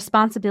have the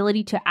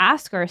responsibility to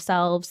ask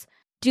ourselves,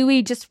 do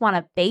we just want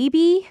a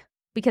baby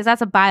because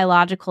that's a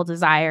biological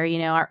desire.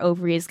 Our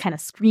ovaries kind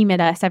of scream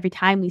at us every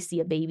time we see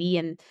a baby,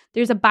 and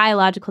there's a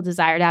biological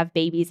desire to have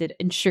babies. It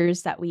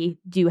ensures that we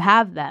do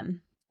have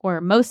them,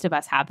 or most of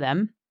us have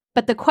them.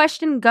 But the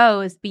question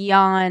goes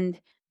beyond,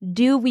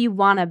 do we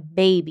want a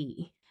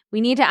baby?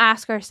 We need to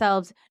ask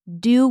ourselves,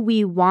 do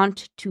we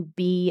want to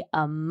be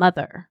a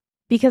mother?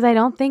 Because I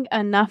don't think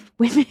enough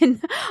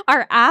women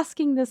are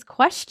asking this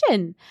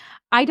question.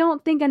 I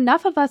don't think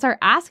enough of us are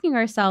asking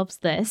ourselves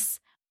this.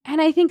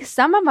 And I think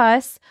some of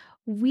us,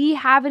 we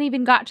haven't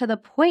even got to the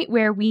point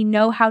where we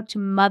know how to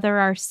mother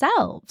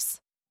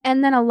ourselves.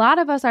 And then a lot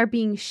of us are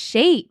being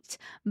shaped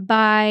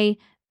by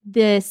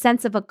the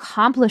sense of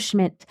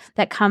accomplishment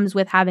that comes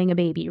with having a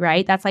baby,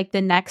 right? That's like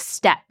the next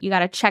step. You got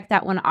to check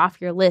that one off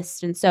your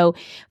list. And so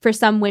for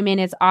some women,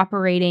 it's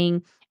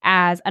operating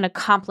as an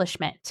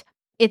accomplishment.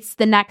 It's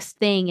the next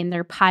thing in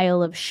their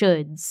pile of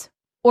shoulds.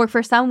 Or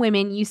for some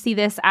women, you see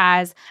this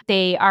as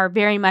they are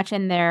very much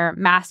in their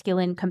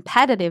masculine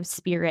competitive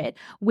spirit,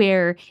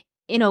 where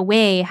in a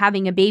way,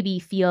 having a baby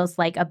feels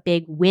like a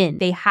big win.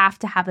 They have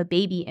to have a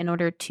baby in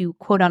order to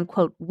quote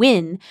unquote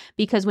win,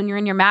 because when you're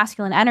in your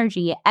masculine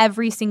energy,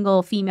 every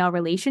single female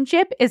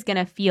relationship is going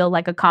to feel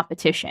like a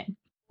competition.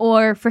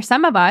 Or for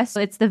some of us,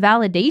 it's the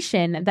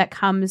validation that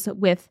comes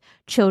with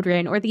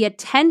children or the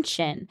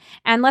attention.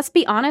 And let's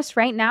be honest,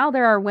 right now,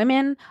 there are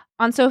women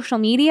on social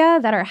media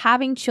that are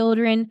having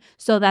children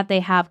so that they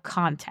have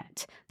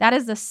content. That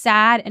is the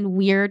sad and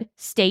weird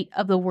state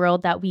of the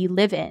world that we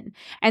live in.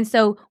 And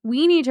so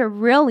we need to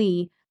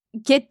really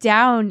get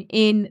down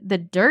in the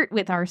dirt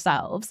with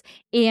ourselves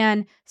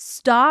and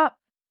stop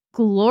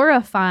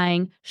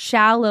glorifying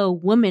shallow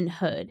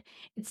womanhood.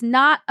 It's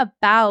not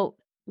about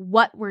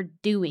what we're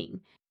doing.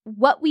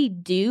 What we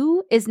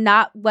do is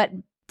not what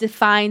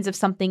defines if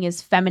something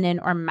is feminine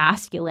or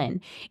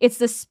masculine. It's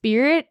the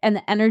spirit and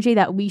the energy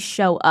that we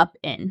show up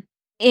in.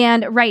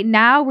 And right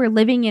now we're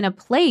living in a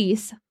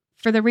place,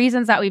 for the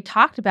reasons that we've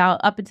talked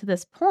about up until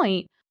this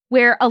point,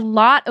 where a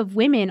lot of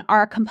women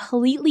are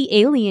completely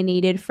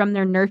alienated from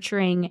their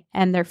nurturing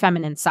and their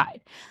feminine side.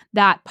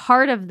 That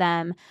part of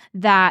them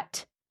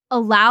that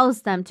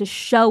allows them to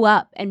show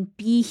up and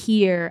be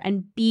here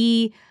and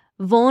be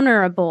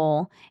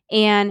vulnerable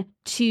and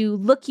to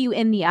look you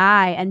in the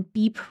eye and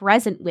be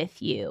present with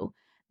you.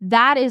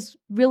 That is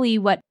really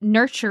what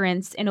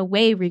nurturance in a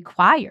way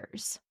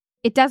requires.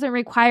 It doesn't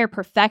require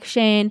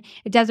perfection.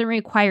 It doesn't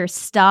require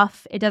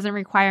stuff. It doesn't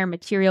require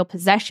material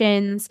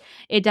possessions.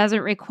 It doesn't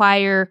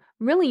require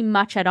really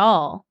much at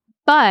all.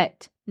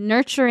 But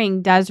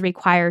nurturing does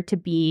require to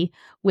be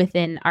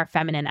within our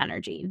feminine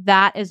energy.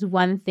 That is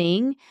one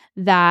thing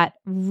that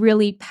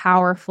really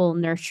powerful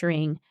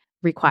nurturing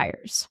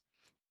requires.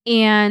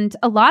 And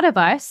a lot of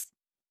us,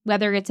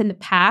 whether it's in the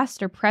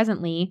past or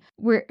presently,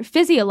 we're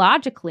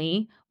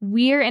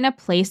in a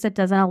place that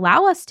doesn't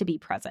allow us to be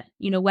present.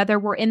 Whether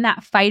we're in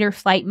that fight or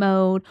flight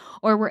mode,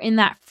 or we're in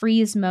that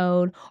freeze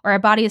mode, or our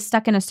body is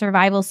stuck in a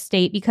survival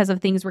state because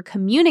of things we're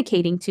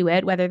communicating to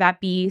it, whether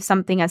that be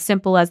something as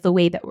simple as the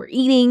way that we're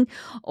eating,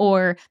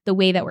 or the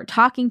way that we're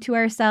talking to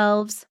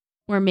ourselves,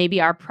 or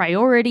maybe our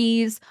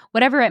priorities,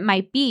 whatever it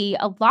might be.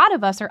 A lot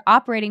of us are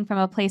operating from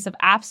a place of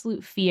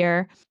absolute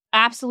fear,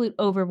 absolute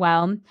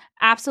overwhelm,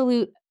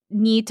 absolute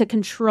need to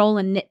control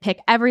and nitpick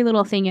every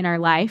little thing in our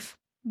life.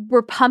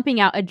 We're pumping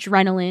out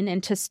adrenaline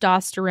and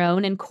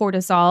testosterone and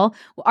cortisol.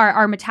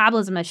 Our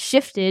metabolism has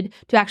shifted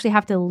to actually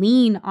have to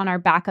lean on our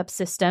backup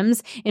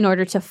systems in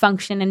order to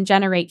function and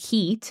generate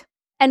heat.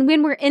 And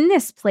when we're in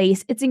this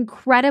place, it's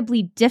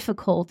incredibly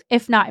difficult,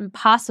 if not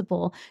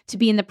impossible, to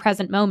be in the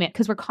present moment,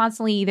 because we're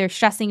constantly either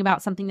stressing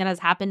about something that has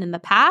happened in the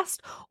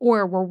past,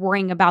 or we're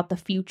worrying about the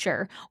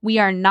future. We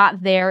are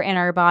not there in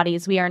our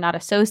bodies. We are not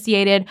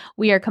associated.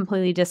 We are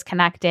completely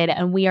disconnected,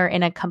 and we are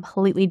in a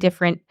completely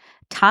different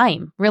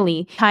time,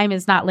 really. Time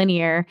is not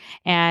linear,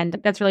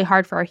 and that's really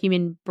hard for our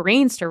human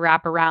brains to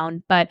wrap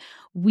around, but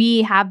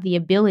we have the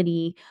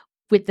ability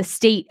with the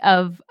state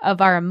of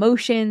our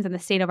emotions and the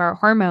state of our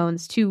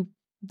hormones to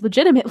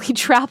legitimately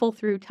travel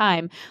through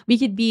time. We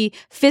could be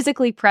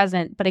physically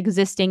present, but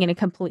existing in a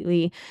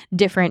completely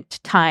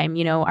different time,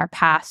 our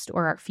past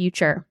or our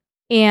future.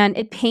 And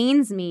it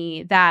pains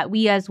me that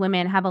we as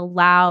women have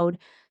allowed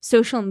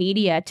social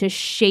media to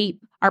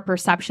shape our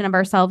perception of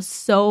ourselves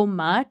so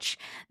much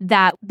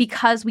that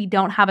because we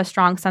don't have a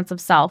strong sense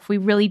of self, we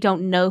really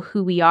don't know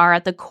who we are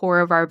at the core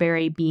of our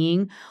very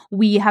being.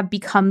 We have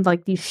become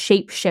like these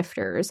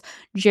shapeshifters,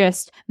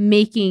 just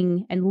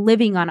making and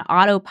living on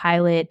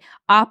autopilot,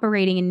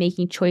 operating and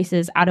making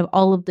choices out of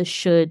all of the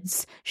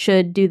shoulds,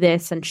 should do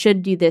this and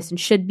should do this and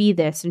should be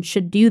this and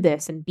should do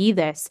this and be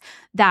this,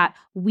 that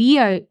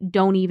we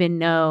don't even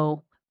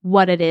know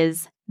what it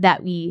is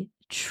that we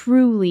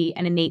truly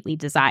and innately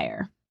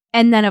desire.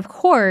 And then, of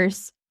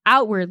course,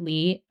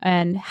 outwardly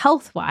and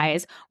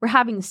health-wise, we're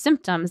having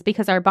symptoms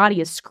because our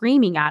body is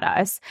screaming at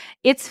us.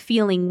 It's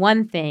feeling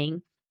one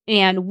thing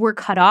and we're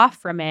cut off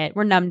from it.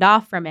 We're numbed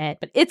off from it,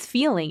 but it's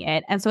feeling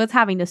it. And so it's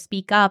having to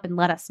speak up and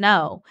let us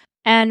know.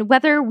 And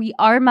whether we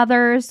are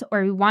mothers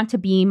or we want to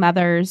be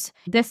mothers,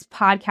 this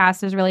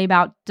podcast is really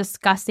about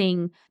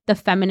discussing the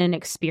feminine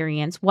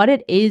experience, what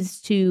it is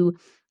to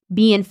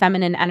be in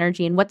feminine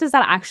energy, and what does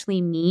that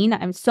actually mean?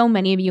 And so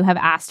many of you have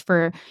asked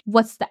for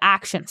what's the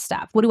action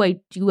step? What do I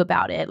do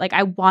about it? Like,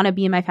 I want to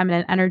be in my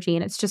feminine energy.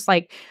 And it's just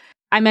like,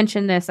 I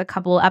mentioned this a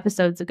couple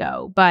episodes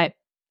ago, but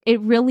it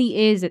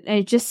really is.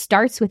 It just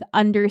starts with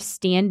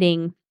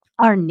understanding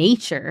our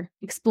nature,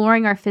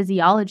 exploring our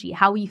physiology,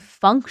 how we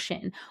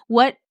function,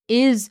 what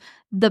is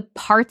the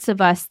parts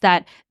of us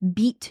that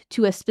beat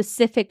to a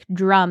specific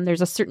drum.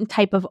 There's a certain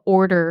type of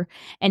order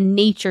and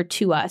nature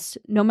to us.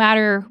 No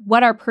matter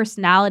what our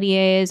personality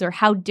is or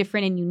how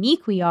different and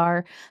unique we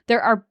are,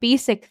 there are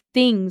basic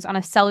things on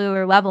a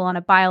cellular level, on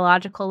a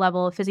biological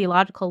level, a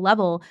physiological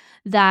level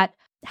that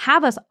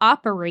have us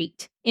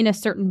operate in a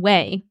certain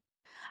way.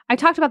 I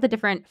talked about the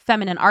different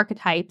feminine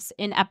archetypes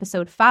in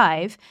episode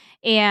 5,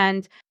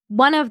 and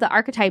one of the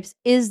archetypes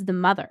is the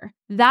mother.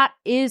 That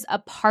is a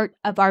part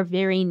of our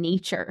very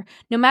nature.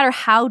 No matter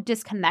how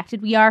disconnected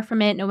we are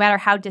from it, no matter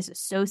how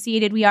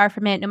disassociated we are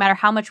from it, no matter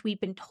how much we've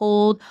been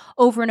told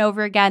over and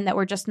over again that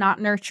we're just not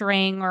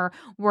nurturing or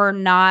we're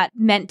not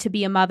meant to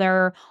be a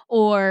mother,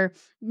 or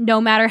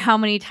no matter how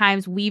many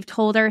times we've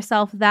told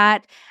ourselves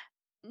that,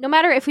 no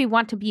matter if we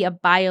want to be a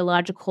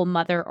biological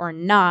mother or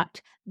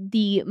not,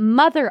 the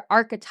mother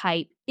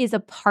archetype is a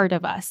part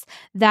of us.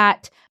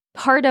 That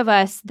part of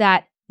us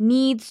that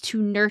needs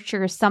to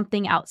nurture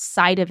something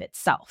outside of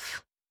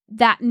itself,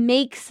 that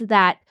makes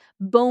that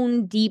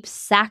bone deep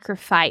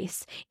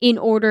sacrifice in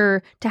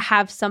order to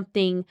have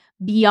something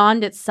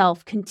beyond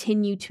itself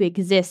continue to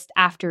exist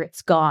after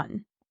it's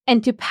gone,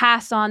 and to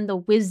pass on the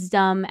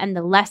wisdom and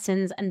the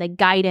lessons and the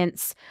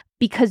guidance.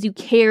 Because you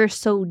care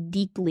so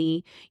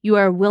deeply, you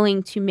are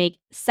willing to make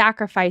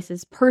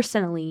sacrifices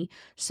personally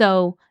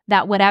so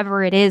that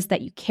whatever it is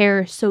that you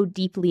care so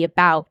deeply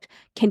about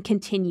can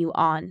continue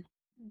on.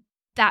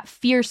 That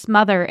fierce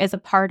mother is a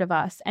part of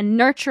us, and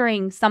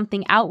nurturing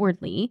something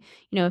outwardly,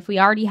 if we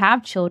already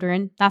have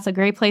children, that's a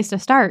great place to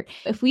start.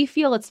 If we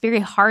feel it's very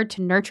hard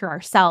to nurture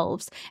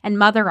ourselves and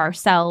mother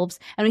ourselves,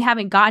 and we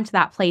haven't gotten to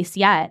that place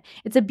yet,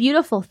 it's a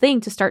beautiful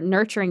thing to start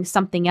nurturing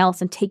something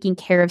else and taking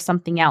care of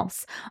something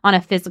else on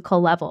a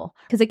physical level,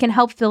 because it can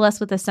help fill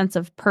us with a sense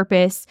of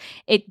purpose.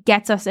 It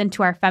gets us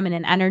into our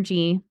feminine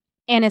energy.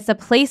 And it's a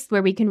place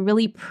where we can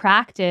really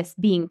practice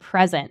being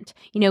present.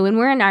 When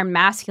we're in our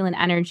masculine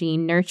energy,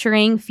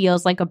 nurturing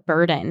feels like a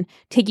burden.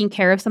 Taking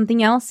care of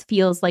something else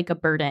feels like a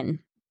burden.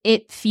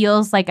 It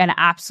feels like an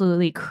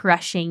absolutely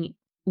crushing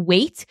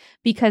weight,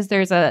 because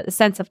there's a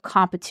sense of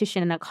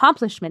competition and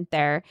accomplishment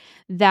there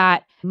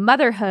that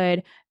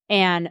motherhood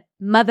and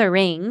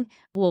mothering,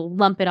 we'll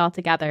lump it all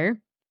together,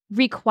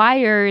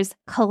 requires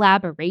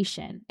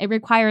collaboration. It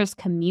requires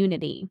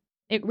community.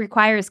 It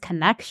requires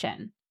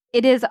connection.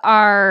 It is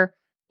our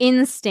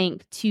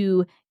instinct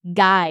to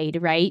guide,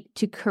 right?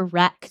 To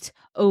correct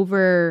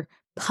over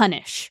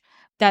punish.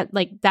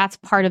 That's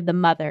part of the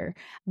mother.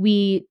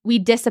 We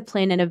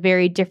discipline in a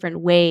very different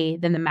way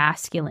than the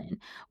masculine.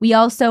 We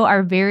also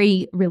are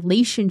very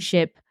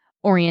relationship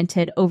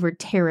oriented over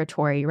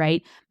territory,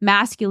 right?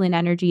 Masculine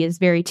energy is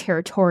very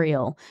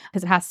territorial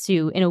because it has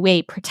to, in a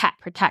way,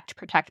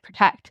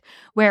 protect.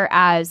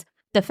 Whereas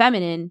the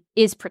feminine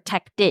is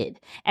protected.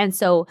 And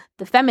so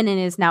the feminine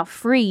is now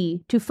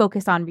free to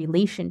focus on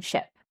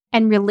relationship.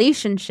 And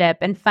relationship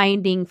and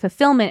finding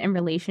fulfillment in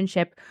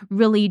relationship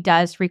really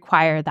does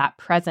require that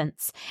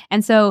presence.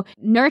 And so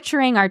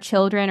nurturing our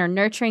children or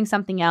nurturing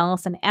something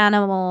else, an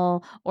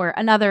animal or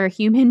another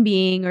human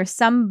being or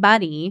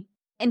somebody,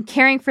 and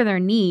caring for their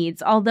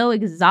needs, although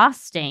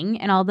exhausting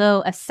and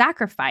although a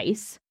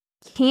sacrifice,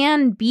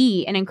 can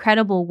be an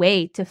incredible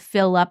way to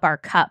fill up our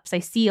cups. I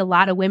see a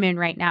lot of women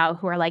right now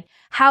who are like,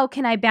 how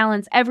can I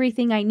balance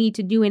everything I need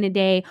to do in a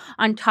day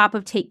on top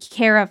of take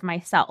care of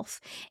myself?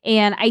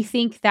 And I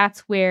think that's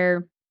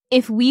where,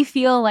 if we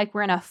feel like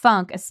we're in a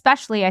funk,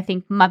 especially I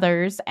think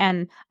mothers,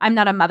 and I'm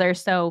not a mother,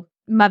 so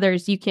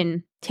mothers, you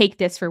can take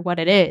this for what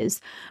it is.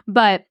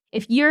 But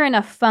if you're in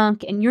a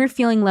funk and you're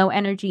feeling low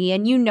energy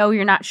and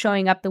you're not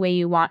showing up the way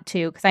you want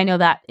to, because I know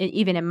that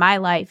even in my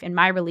life, in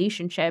my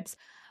relationships,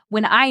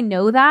 when I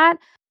know that,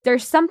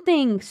 there's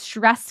something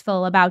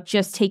stressful about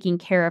just taking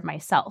care of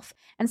myself.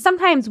 And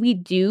sometimes we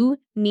do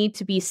need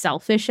to be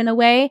selfish in a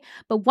way.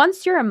 But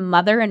once you're a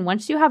mother and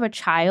once you have a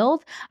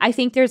child, I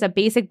think there's a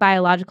basic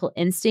biological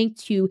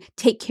instinct to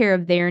take care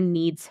of their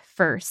needs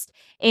first.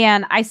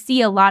 And I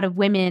see a lot of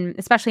women,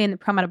 especially in the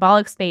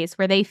pro-metabolic space,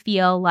 where they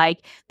feel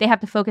like they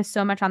have to focus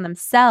so much on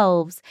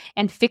themselves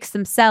and fix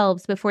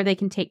themselves before they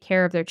can take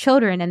care of their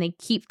children. And they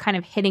keep kind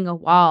of hitting a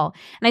wall.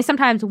 And I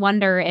sometimes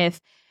wonder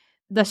if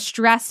the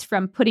stress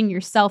from putting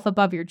yourself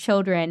above your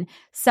children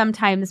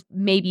sometimes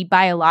maybe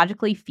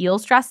biologically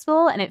feels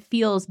stressful, and it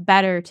feels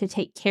better to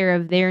take care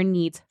of their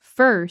needs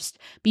first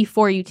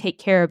before you take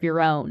care of your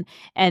own.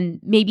 And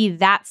maybe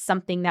that's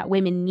something that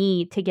women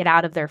need to get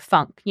out of their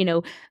funk.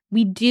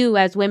 We do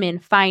as women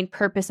find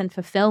purpose and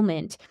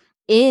fulfillment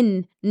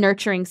in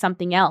nurturing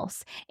something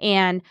else.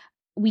 And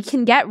we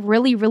can get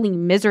really, really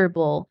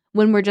miserable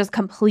when we're just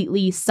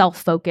completely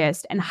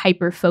self-focused and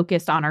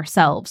hyper-focused on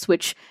ourselves,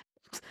 which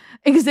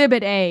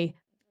exhibit A,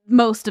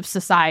 most of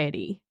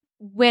society.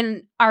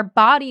 When our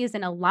body is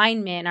in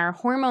alignment, our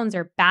hormones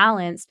are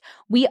balanced,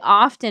 we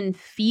often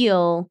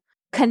feel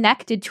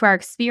connected to our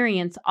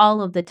experience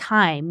all of the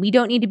time. We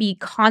don't need to be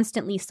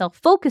constantly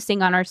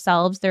self-focusing on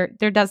ourselves. There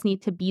does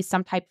need to be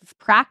some type of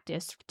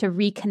practice to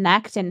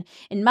reconnect. And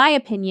in my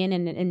opinion,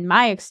 and in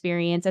my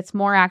experience, it's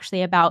more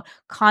actually about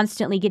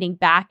constantly getting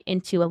back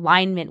into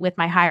alignment with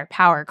my higher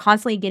power,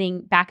 constantly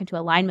getting back into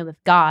alignment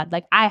with God.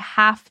 Like, I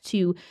have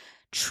to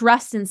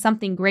trust in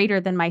something greater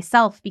than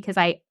myself, because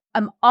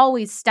I'm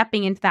always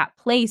stepping into that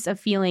place of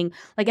feeling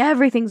like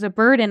everything's a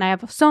burden. I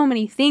have so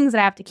many things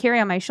that I have to carry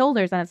on my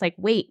shoulders. And it's like,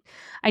 wait,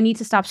 I need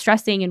to stop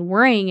stressing and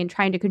worrying and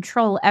trying to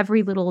control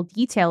every little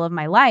detail of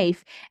my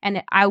life.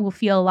 And I will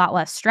feel a lot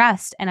less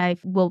stressed, and I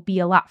will be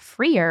a lot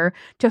freer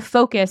to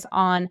focus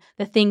on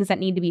the things that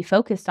need to be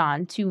focused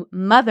on, to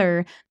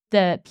mother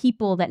the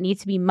people that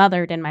need to be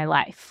mothered in my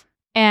life.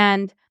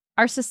 And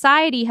our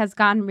society has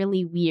gotten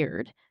really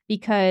weird,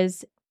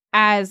 because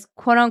as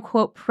quote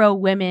unquote pro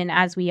women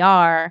as we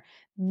are,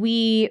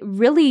 we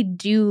really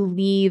do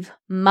leave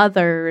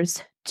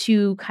mothers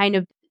to kind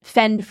of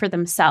fend for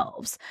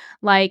themselves.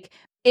 Like,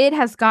 it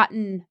has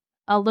gotten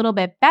a little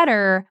bit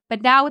better,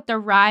 but now with the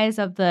rise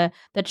of the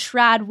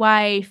trad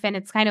wife, and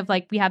it's kind of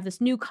like we have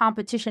this new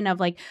competition of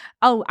like,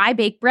 oh, I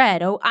bake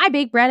bread. Oh, I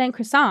bake bread and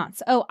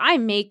croissants. Oh, I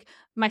make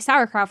my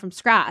sauerkraut from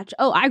scratch.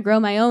 Oh, I grow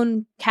my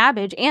own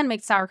cabbage and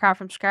make sauerkraut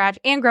from scratch,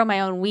 and grow my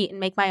own wheat and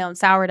make my own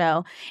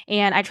sourdough.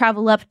 And I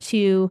travel up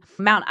to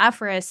Mount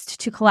Everest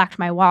to collect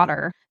my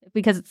water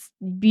because it's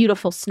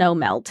beautiful snow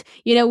melt.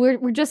 You know,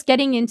 we're just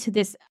getting into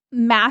this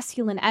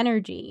masculine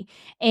energy,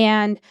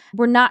 and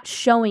we're not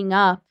showing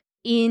up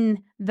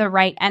in the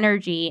right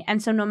energy.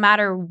 And so no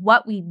matter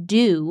what we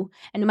do,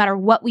 and no matter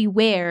what we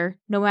wear,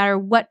 no matter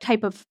what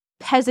type of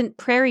peasant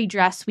prairie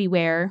dress we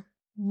wear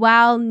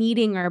while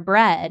kneading our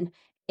bread,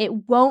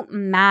 it won't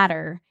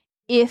matter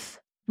if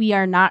we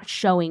are not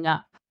showing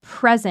up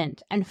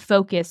present and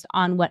focused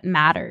on what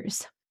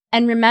matters.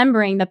 And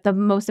remembering that the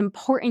most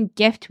important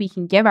gift we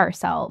can give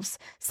ourselves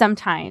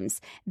sometimes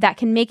that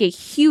can make a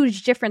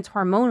huge difference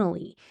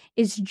hormonally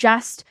is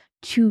just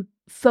to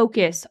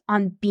focus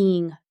on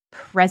being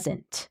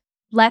present.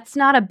 Let's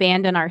not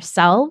abandon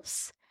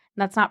ourselves.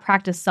 Let's not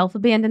practice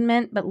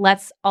self-abandonment, but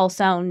let's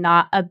also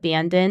not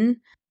abandon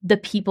the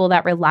people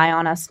that rely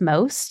on us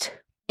most.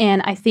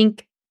 And I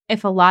think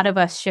if a lot of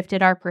us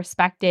shifted our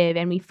perspective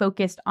and we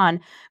focused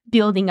on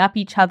building up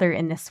each other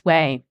in this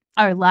way,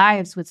 our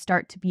lives would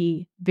start to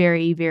be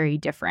very, very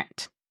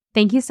different.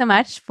 Thank you so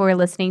much for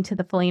listening to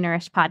the Fully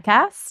Nourished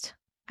podcast.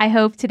 I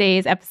hope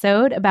today's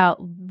episode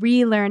about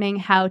relearning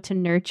how to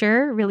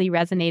nurture really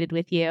resonated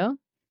with you.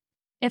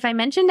 If I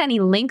mentioned any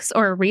links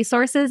or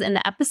resources in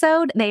the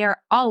episode, they are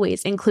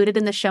always included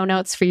in the show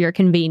notes for your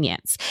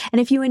convenience.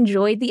 And if you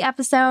enjoyed the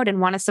episode and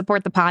want to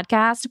support the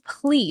podcast,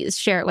 please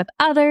share it with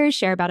others,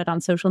 share about it on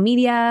social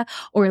media,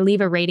 or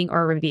leave a rating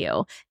or a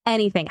review.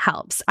 Anything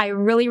helps. I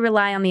really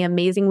rely on the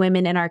amazing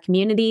women in our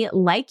community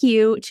like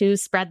you to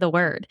spread the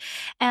word.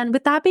 And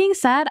with that being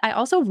said, I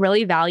also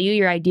really value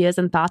your ideas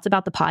and thoughts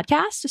about the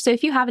podcast. So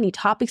if you have any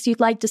topics you'd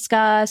like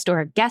discussed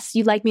or guests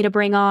you'd like me to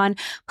bring on,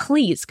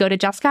 please go to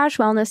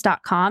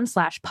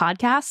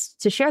jessicaashwellness.com/podcasts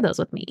to share those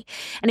with me.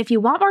 And if you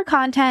want more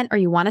content or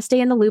you want to stay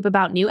in the loop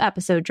about new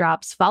episode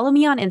drops, follow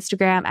me on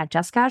Instagram at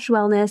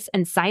jessicaashwellness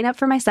and sign up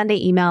for my Sunday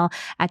email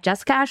at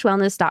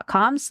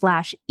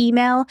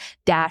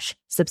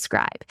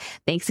jessicaashwellness.com/email-subscribe.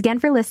 Thanks again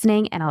for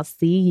listening, and I'll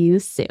see you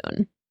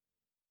soon.